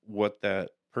what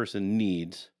that person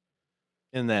needs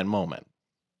In that moment.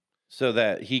 so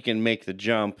that he can make the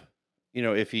jump.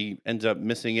 If he ends up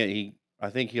missing it, I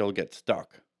think he'll get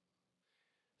stuck.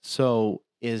 So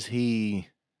is he?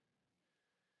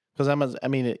 Because I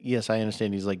mean, yes, I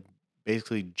understand he's like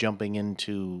basically jumping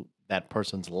into that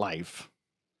person's life,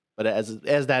 but as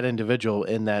that individual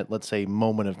in that, let's say,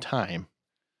 moment of time.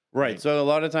 Right. So a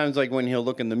lot of times, like when he'll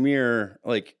look in the mirror,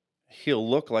 like he'll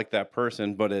look like that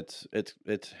person, but it's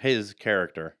his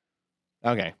character.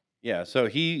 Okay. Yeah, so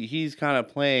he's kind of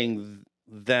playing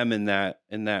them in that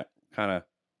kind of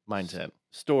Mindset.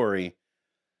 story,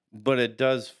 but it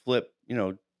does flip.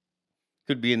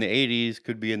 Could be in the 80s,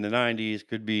 could be in the 90s,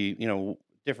 could be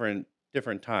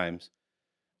different times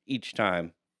each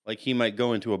time. Like he might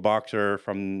go into a boxer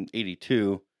from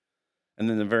 82, and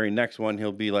then the very next one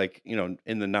he'll be like in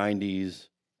the 90s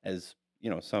as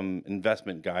some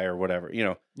investment guy or whatever.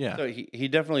 Yeah. So he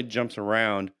definitely jumps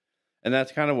around, and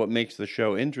that's kind of what makes the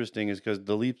show interesting, is because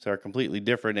the leaps are completely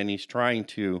different, and he's trying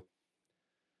to,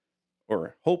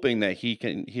 or hoping that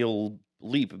he'll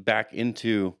leap back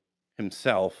into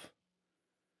himself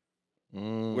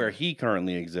where Mm. he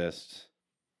currently exists.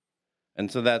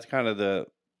 And so that's kind of the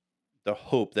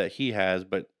hope that he has,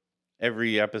 but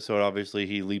every episode obviously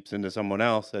he leaps into someone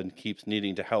else and keeps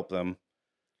needing to help them.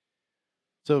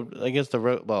 So I guess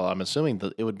well, I'm assuming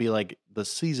that it would be like the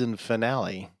season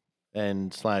finale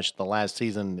and slash the last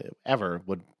season ever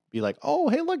would be like, oh,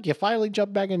 hey, look, you finally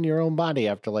jumped back into your own body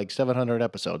after like 700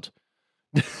 episodes.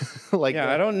 Like, Yeah,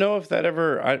 I don't know if that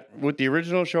ever with the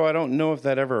original show, I don't know if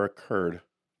that ever occurred,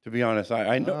 to be honest.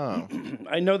 I know oh,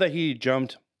 I know that he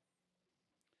jumped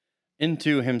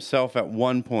into himself at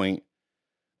one point,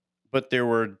 but there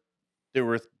were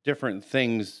different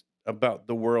things about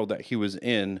the world that he was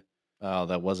in oh,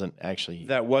 that wasn't actually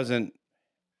that wasn't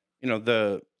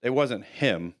it wasn't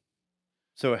him.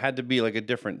 So it had to be like a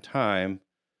different time.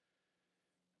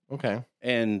 okay.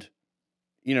 And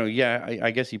yeah, I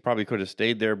guess he probably could have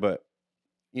stayed there, but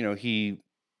he,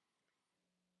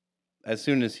 as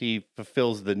soon as he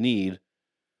fulfills the need,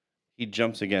 he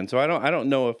jumps again. So I don't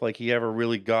know if like he ever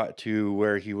really got to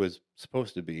where he was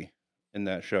supposed to be in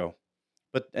that show.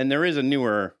 But and there is a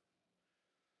newer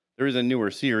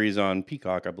series on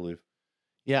Peacock, I believe.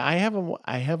 Yeah, I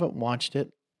haven't watched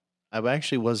it. I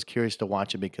actually was curious to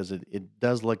watch it because it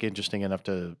does look interesting enough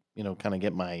to, kind of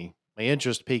get my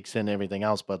interest peaks and everything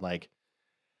else. But like,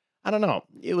 I don't know.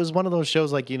 It was one of those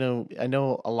shows like, I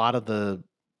know a lot of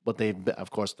what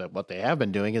of course, what they have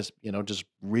been doing is, just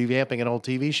revamping an old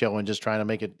TV show and just trying to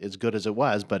make it as good as it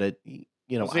was. But Well, see,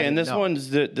 I and didn't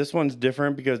know. this one's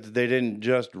different because they didn't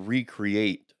just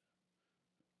recreate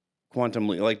Quantum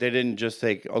Leap. Like they didn't just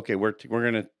say, okay, we're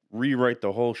gonna rewrite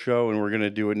the whole show and we're gonna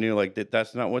do it new. Like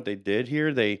that's not what they did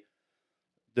here. The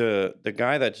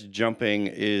guy that's jumping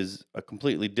is a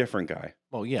completely different guy,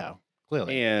 Well, yeah,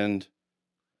 clearly. and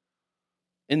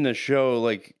in the show,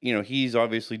 like he's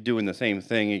obviously doing the same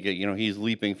thing. He's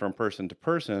leaping from person to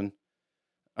person,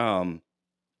 um,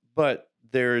 but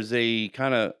there's a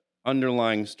kind of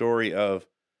underlying story of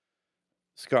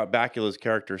Scott Bakula's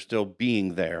character still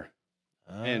being there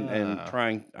and Ah,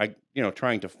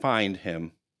 trying to find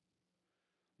him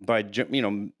by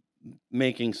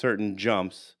making certain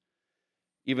jumps,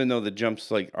 even though the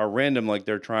jumps like are random. Like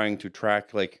they're trying to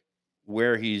track like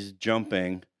where he's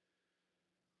jumping,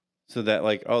 so that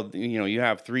like, oh, you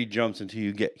have 3 jumps until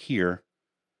you get here,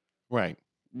 right.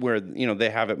 where they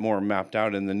have it more mapped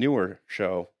out in the newer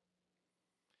show.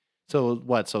 So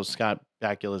what? So Scott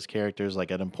Bakula's character is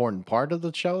like an important part of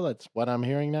the show. That's what I'm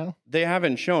hearing now. They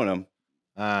haven't shown him,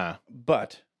 Ah,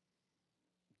 but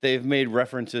they've made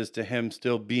references to him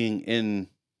still being in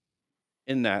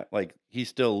that, like he's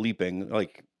still leaping,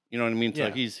 like you know what I mean. So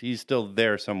yeah. he's still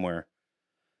there somewhere.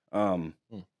 Um,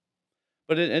 Hmm.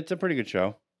 but it's a pretty good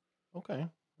show. Okay.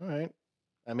 All right.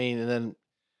 I mean, and then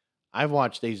I've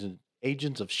watched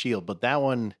Agents of Shield, but that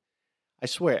one, I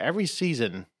swear, every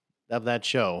season of that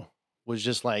show was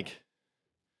just like,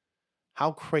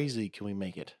 how crazy can we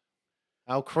make it?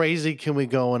 How crazy can we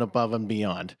go and above and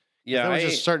beyond? 'Cause Yeah, there was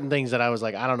just certain things that I was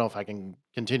like, I don't know if I can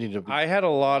continue to I had a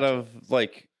lot watch it. of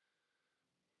like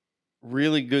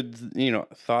really good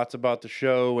thoughts about the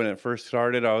show when it first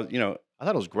started. I was I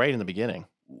thought it was great in the beginning.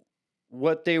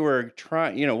 what they were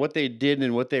trying, what they did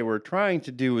and what they were trying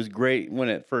to do was great when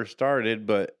it first started,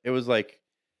 but it was like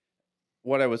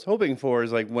what I was hoping for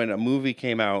is like when a movie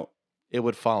came out, It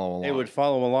would follow they would along.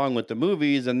 follow along with the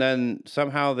movies, and then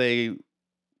somehow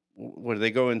what did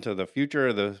they go into the future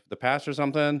or the past or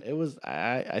something? It was,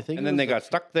 I think And it then was they got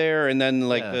stuck there, and then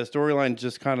like yeah. the storyline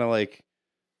just kind of like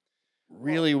Well,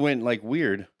 really went like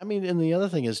weird. I mean, and the other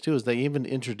thing is too is they even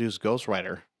introduced Ghost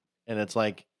Rider, and it's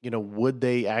like, would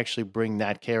they actually bring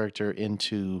that character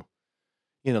into,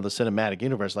 the cinematic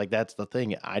universe? Like that's the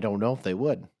thing. I don't know if they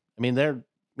would. I mean, they're,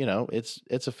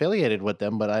 it's affiliated with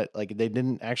them, but I like they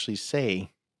didn't actually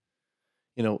say,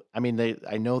 I mean,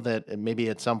 I know that maybe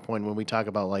at some point when we talk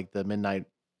about like the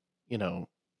you know,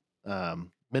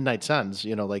 Midnight Suns,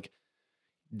 like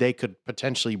they could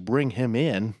potentially bring him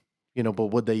in but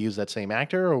would they use that same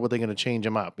actor or were they going to change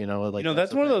him up? Like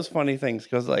That's the one of thing. those funny things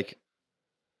because, like,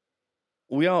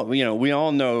 we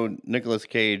all know Nicolas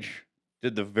Cage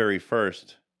did the very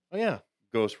first Oh yeah,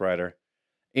 Ghost Rider,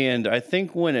 and I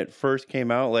think when it first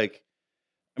came out, like,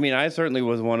 I mean, I certainly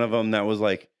was one of them that was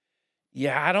like,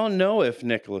 yeah, I don't know if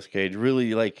Nicolas Cage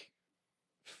really like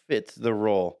fits the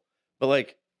role, but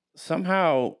like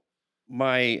somehow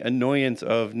my annoyance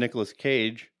of Nicolas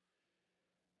Cage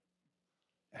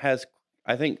has,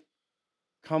 I think,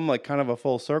 come like kind of a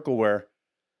full circle where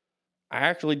I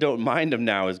actually don't mind him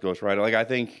now as Ghost Rider. Like, I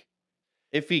think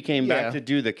if he came back yeah. to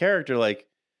do the character, like,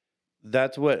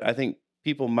 that's what I think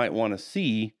people might want to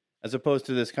see, as opposed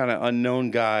to this kind of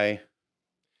unknown guy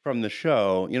from the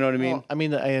show. You know what I mean? Well, I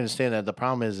mean, I understand that. The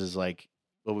problem is like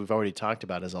what we've already talked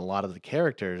about is a lot of the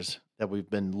characters that we've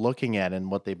been looking at and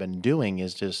what they've been doing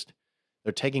is just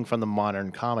they're taking from the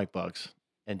modern comic books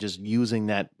and just using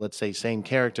that, let's say, same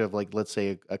character of like, let's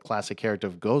say, a classic character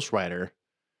of Ghost Rider.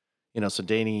 So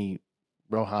Danny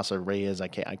Rojas or Reyes, I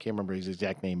can't remember his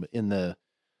exact name in the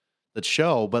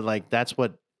show, but like that's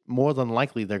what more than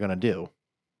likely they're gonna do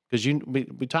because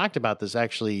we talked about this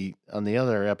actually on the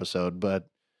other episode, but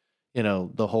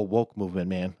the whole woke movement,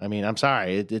 man. I mean, I'm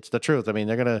sorry, it's the truth. I mean,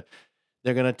 they're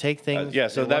gonna take things. Yeah,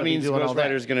 They so that wanna be means doing all Ghost that.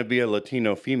 Rider is going to be a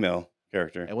Latino female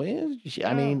character. Well, I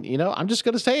Yeah. mean, I'm just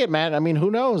gonna say it, man. I mean, who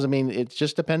knows? I mean, it's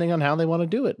just depending on how they want to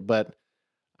do it. But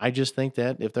I just think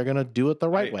that if they're gonna do it the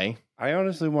right way, I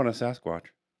honestly want a Sasquatch.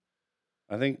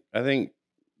 I think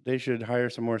they should hire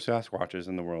some more Sasquatches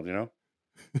in the world.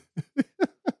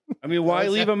 I mean, why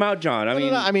leave them out, John? I No, no,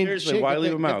 mean, no, I mean, seriously, shit, why get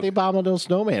leave the, them get out? the abominable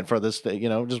snowman for this.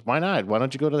 Just why not? Why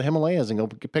don't you go to the Himalayas and go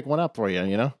pick one up for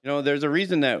you? There's a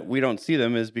reason that we don't see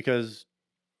them is because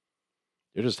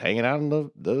You're just hanging out in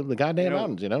the goddamn know,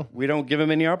 mountains. we don't give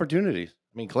them any opportunities.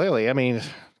 I mean, clearly, I mean,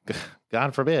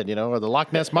 God forbid, or the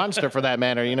Loch Ness monster for that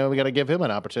matter. We got to give him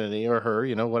an opportunity or her,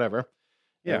 whatever.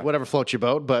 Yeah. Whatever floats your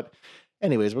boat. But,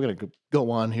 anyways, we're gonna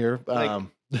go on here.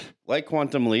 Like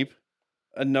Quantum Leap,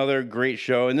 another great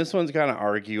show, and this one's kind of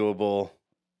arguable.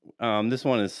 This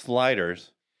one is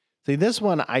Sliders. See, this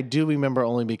one I do remember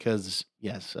only because,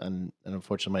 yes, and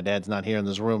unfortunately, my dad's not here in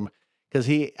this room because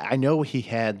I know he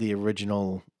had the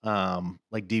original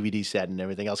like DVD set and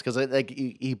everything else because like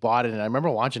he bought it and I remember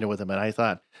watching it with him and I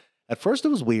thought at first it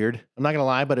was weird. I'm not gonna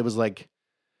lie, but it was like,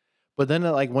 but then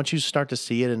like once you start to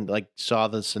see it and like saw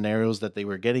the scenarios that they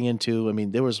were getting into, I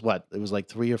mean, there was it was like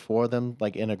 3 or 4 of them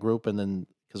like in a group and then.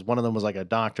 Because one of them was like a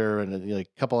doctor and like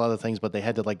a couple other things, but they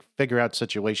had to like figure out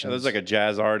situations. There's like a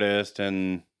jazz artist,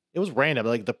 and It was random.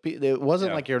 Like it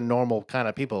wasn't Yeah. like your normal kind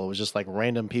of people. It was just like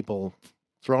random people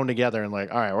thrown together and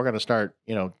like, all right, we're gonna start,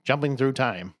 jumping through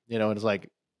time. And it's like,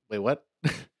 wait, what?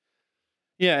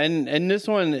 yeah, and this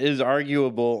one is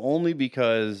arguable only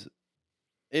because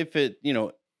if it,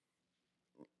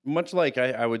 much like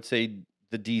I would say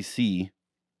the DC,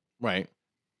 Right.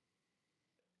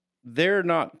 they're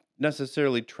not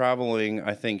necessarily traveling,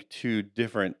 I think, to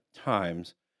different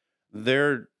times.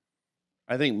 They're,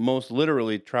 I think, most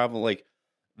literally travel, like,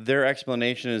 their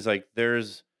explanation is like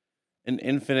there's an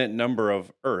infinite number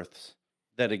of Earths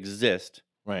that exist,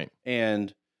 Right.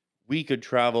 and we could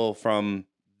travel from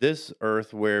this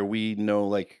Earth where we know,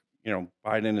 like,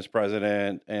 Biden is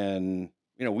president, and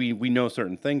we know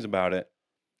certain things about it,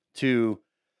 to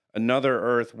another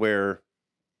Earth where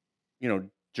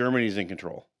Germany's in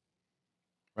control.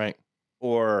 Right.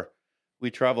 Or we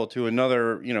travel to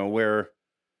another, where,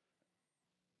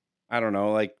 I don't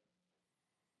know, like,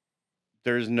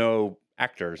 there's no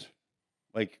actors.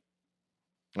 Like,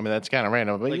 I mean, that's kind of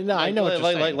random, but like, I know what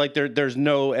you're saying. like there's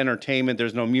no entertainment,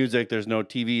 there's no music, there's no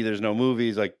TV, there's no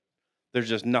movies, like, there's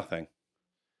just nothing.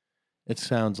 It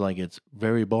sounds like it's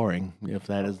very boring if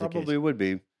that is the case. Probably would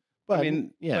be. But I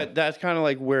mean, yeah, but that's kind of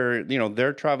like where,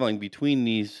 they're traveling between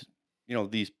these,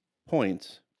 these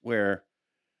points where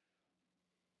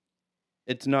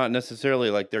it's not necessarily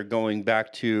like they're going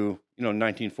back to,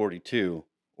 1942,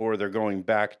 or they're going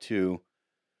back to,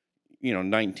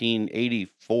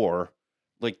 1984.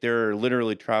 Like, they're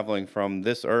literally traveling from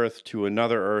this Earth to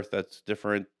another Earth that's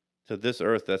different, to this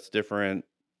Earth that's different.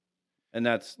 And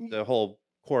that's the whole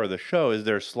core of the show, is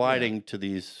they're sliding to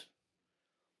these.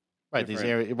 right.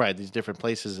 These different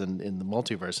places in the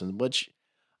multiverse, and which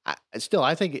I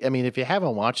think. I mean, if you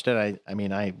haven't watched it, I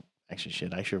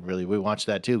should really rewatch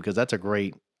that too because that's a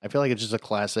great. I feel like it's just a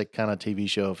classic kind of TV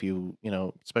show. If you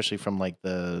especially from like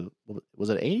was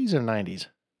it 80s or 90s?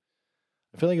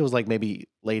 I feel like it was like maybe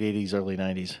late 80s, early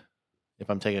 90s. If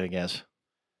I'm taking a guess,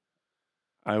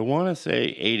 I want to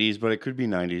say 80s, but it could be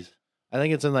 90s. I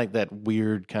think it's in like that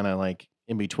weird kind of like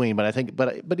in between. But I think,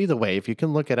 but either way, if you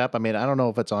can look it up, I mean, I don't know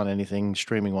if it's on anything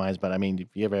streaming wise, but I mean, if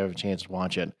you ever have a chance to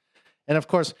watch it. And of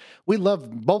course, we love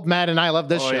both Matt and I love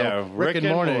this Oh show, yeah, Rick and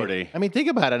Morty. I mean, think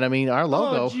about it. I mean, our Oh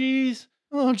logo. jeez.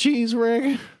 Oh, geez,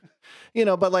 Rick.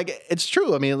 But like it's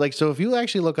true. I mean, like so if you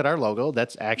actually look at our logo,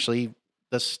 that's actually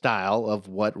the style of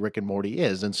what Rick and Morty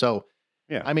is. And so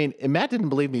Yeah. I mean, and Matt didn't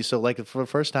believe me. So like for the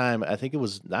first time, I think it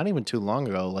was not even too long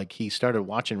ago, like he started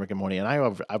watching Rick and Morty, and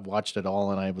I've watched it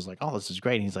all, and I was like, oh, this is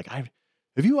great. And he's like, have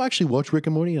you actually watched Rick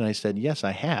and Morty? And I said, yes,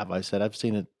 I have. I said, I've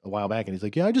seen it a while back. And he's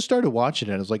like, yeah, I just started watching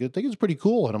it. I was like, I think it's pretty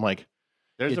cool. And I'm like,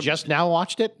 you just now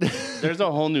watched it? There's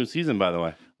a whole new season, by the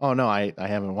way. Oh no, I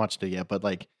haven't watched it yet, but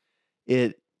like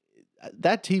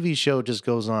that TV show just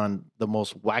goes on the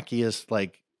most wackiest,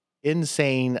 like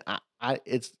insane. I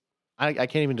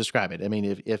can't even describe it. I mean,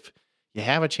 if you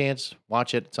have a chance,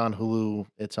 watch it. It's on Hulu.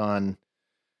 It's on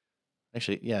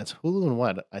actually, yeah, it's Hulu and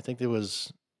what? I think there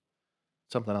was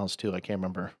something else too. I can't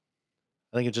remember.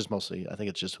 I think it's just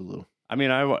Hulu. I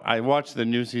mean, I watched the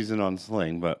new season on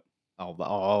Sling, but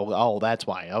Oh, that's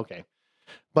why. Okay.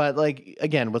 But like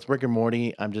again, with Rick and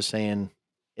Morty, I'm just saying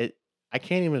it. I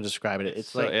can't even describe it.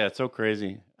 It's like it's so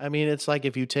crazy. I mean, it's like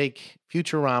if you take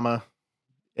Futurama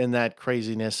and that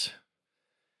craziness,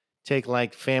 take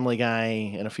like Family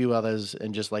Guy and a few others,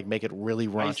 and just like make it really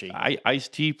raunchy.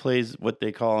 Ice-T plays what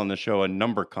they call on the show a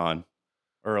number con,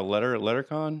 or a letter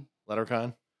con.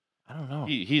 Lettercon? I don't know.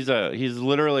 He's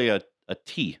literally a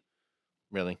T.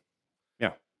 Really?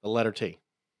 Yeah. The letter T.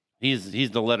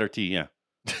 He's the letter T. Yeah.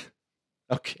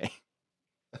 Okay.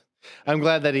 I'm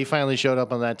glad that he finally showed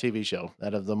up on that TV show.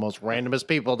 That of the most randomest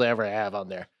people to ever have on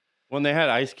there. When they had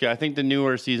Ice Cube, I think the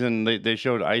newer season they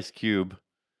showed Ice Cube.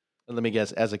 Let me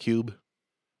guess, as a cube.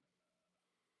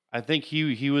 I think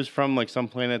he was from like some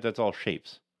planet that's all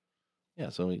shapes. Yeah,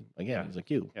 so he's a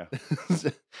cube. Yeah.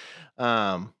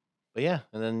 But yeah,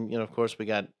 and then of course we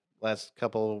got last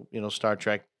couple, Star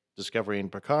Trek Discovery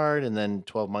and Picard, and then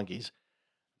 12 Monkeys,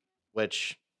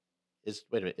 which is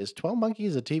wait a minute, is 12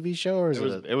 Monkeys a TV show or is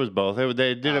it was both.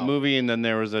 They did a movie and then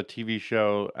there was a TV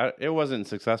show. It wasn't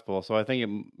successful, so I think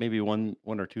it maybe one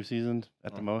or two seasons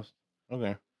at the most.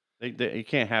 Okay. You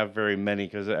can't have very many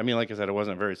because I mean, like I said, it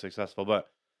wasn't very successful. But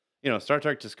Star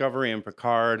Trek Discovery and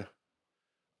Picard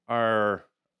are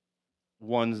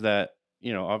ones that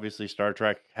obviously Star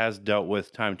Trek has dealt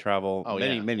with time travel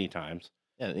many times.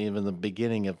 Yeah, even the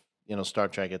beginning of Star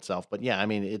Trek itself. But yeah, I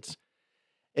mean, it's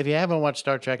if you haven't watched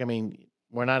Star Trek, I mean,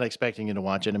 we're not expecting you to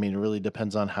watch it. I mean, it really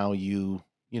depends on how you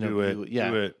do it.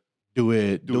 Do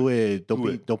it.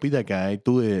 Don't be that guy.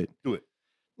 Do it.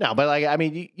 No, but like, I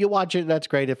mean, you watch it. That's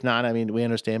great. If not, I mean, we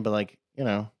understand. But like,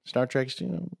 Star Trek's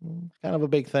kind of a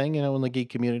big thing, in the geek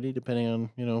community, depending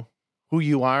on who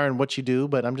you are and what you do.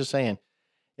 But I'm just saying,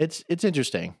 it's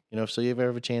interesting. So you ever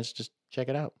have a chance, just check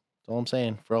it out. That's all I'm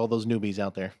saying for all those newbies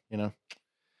out there.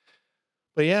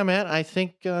 But yeah, man, I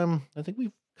think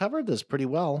we've covered this pretty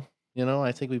well.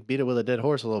 I think we beat it with a dead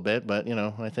horse a little bit, but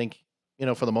I think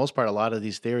for the most part, a lot of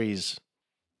these theories.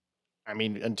 I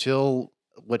mean, until.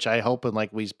 Which I hope, and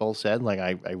like we both said, like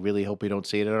I really hope we don't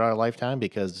see it in our lifetime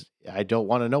because I don't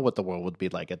want to know what the world would be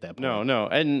like at that point. No,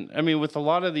 and I mean with a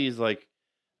lot of these, like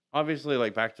obviously,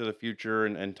 like Back to the Future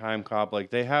and Time Cop, like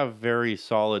they have very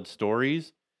solid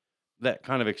stories that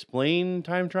kind of explain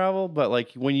time travel, but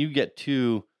like when you get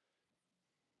to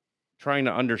trying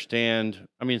to understand,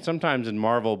 I mean, sometimes in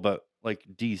Marvel, but like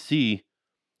DC,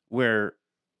 where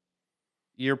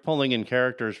you're pulling in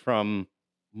characters from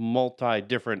multi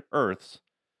different Earths,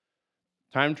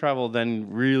 time travel then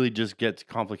really just gets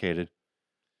complicated.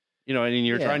 And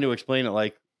you're trying to explain it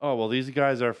like, oh, well, these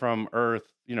guys are from Earth,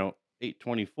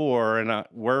 824, and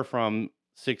we're from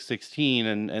 616,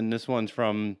 and this one's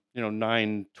from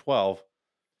 912.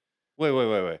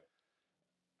 Wait.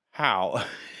 How?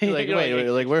 Like,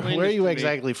 wait, where are you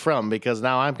exactly from? Because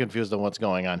now I'm confused on what's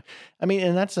going on. I mean,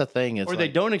 and that's the thing. It's they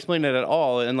don't explain it at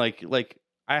all, and like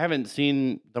I haven't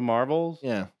seen the Marvels.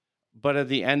 Yeah. But at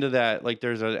the end of that, like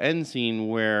there's an end scene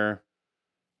where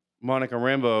Monica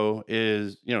Rambeau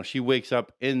is, she wakes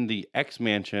up in the X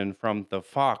Mansion from the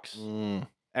Fox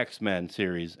X-Men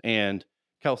series. And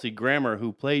Kelsey Grammer,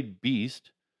 who played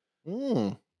Beast,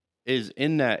 is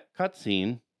in that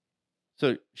cutscene.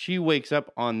 So she wakes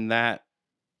up on that,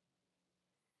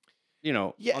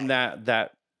 on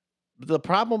that. The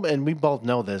problem, and we both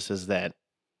know this, is that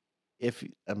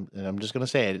and I'm just going to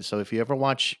say it. So if you ever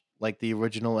watch like the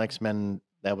original X-Men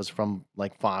that was from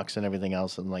like Fox and everything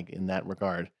else, and like in that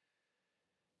regard,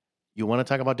 you want to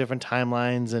talk about different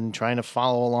timelines and trying to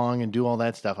follow along and do all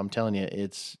that stuff. I'm telling you,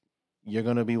 you're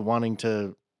going to be wanting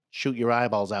to shoot your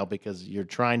eyeballs out because you're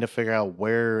trying to figure out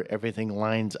where everything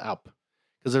lines up.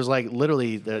 because there's like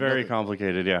literally Very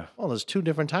complicated, yeah. well, there's two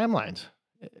different timelines.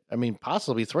 I mean,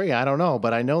 possibly three. I don't know,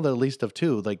 but I know the least of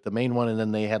two, like the main one, and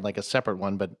then they had like a separate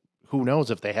one. But who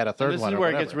knows if they had a third This one? is or where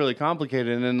whatever. it gets really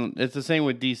complicated, and then it's the same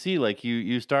with DC. Like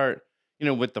you start,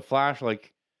 with the Flash,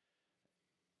 like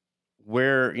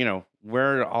where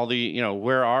where all the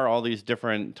where are all these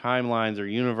different timelines or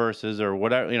universes or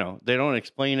whatever. They don't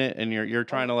explain it, and you're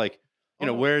trying to like,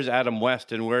 no. where's Adam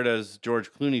West and where does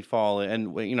George Clooney fall,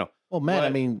 and Well, Matt, I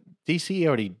what- mean, DC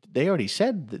already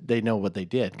said that they know what they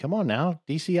did. Come on now,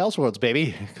 DC Elseworlds,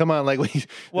 baby. Come on, like we.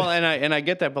 Well, and I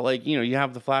get that, but like you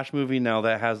have the Flash movie now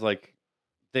that has like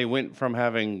they went from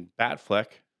having Batfleck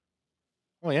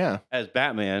Oh yeah, as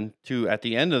Batman to at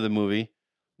the end of the movie,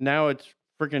 now it's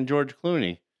freaking George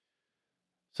Clooney.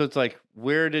 So it's like,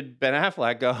 where did Ben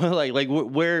Affleck go?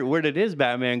 where did his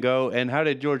Batman go, and how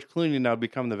did George Clooney now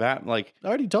become the Bat? Like, I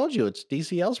already told you it's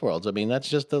DC Elseworlds. I mean, that's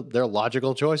just their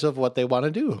logical choice of what they want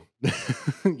to do.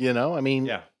 I mean,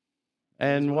 yeah.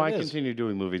 And what why it is. continue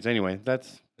doing movies anyway?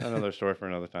 That's another story for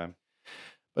another time.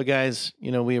 But guys,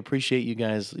 we appreciate you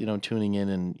guys, tuning in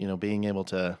and being able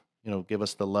to, give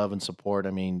us the love and support.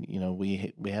 I mean,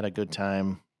 we had a good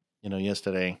time,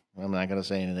 yesterday. I'm not gonna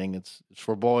say anything. It's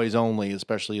for boys only,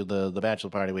 especially the bachelor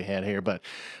party we had here. But,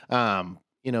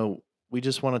 we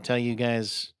just want to tell you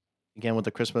guys again with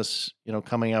the Christmas,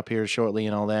 coming up here shortly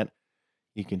and all that.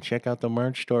 You can check out the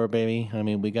merch store, baby. I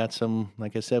mean, we got some,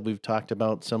 like I said, we've talked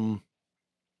about some,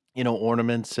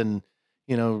 ornaments and,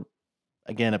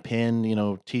 again, a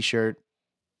pin, t-shirt.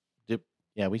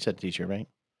 Yeah, we said t-shirt, right?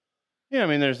 Yeah, I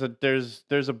mean, there's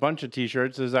a bunch of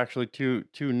T-shirts. There's actually two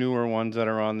newer ones that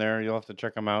are on there. You'll have to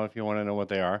check them out if you want to know what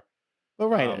they are. Well,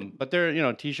 right. But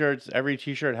they're T-shirts. Every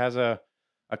T-shirt has a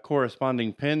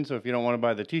corresponding pin. So if you don't want to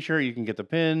buy the T-shirt, you can get the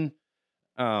pin.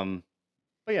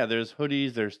 But yeah, there's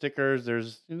hoodies, there's stickers,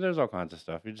 there's all kinds of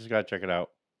stuff. You just gotta check it out.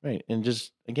 Right. And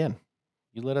just again,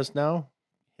 you let us know.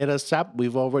 Hit us up.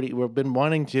 We've been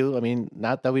wanting to. I mean,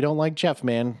 not that we don't like Jeff,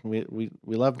 man. We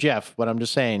love Jeff, but I'm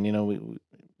just saying,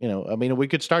 I mean, we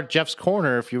could start Jeff's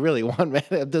Corner if you really want, man,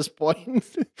 at this point.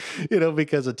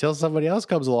 Because until somebody else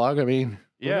comes along, I mean,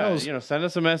 who Yeah, knows? send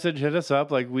us a message, hit us up.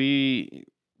 Like we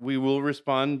will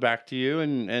respond back to you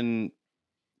and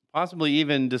possibly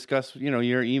even discuss,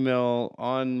 your email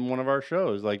on one of our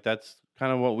shows. Like that's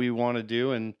kind of what we want to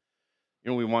do, and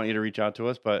we want you to reach out to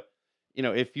us. But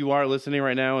if you are listening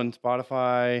right now on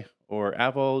Spotify or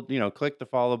Apple, click the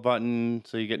follow button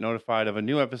so you get notified of a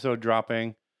new episode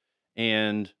dropping,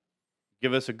 and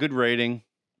give us a good rating,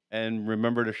 and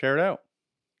remember to share it out.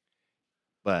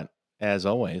 But as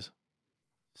always,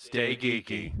 Stay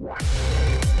geeky.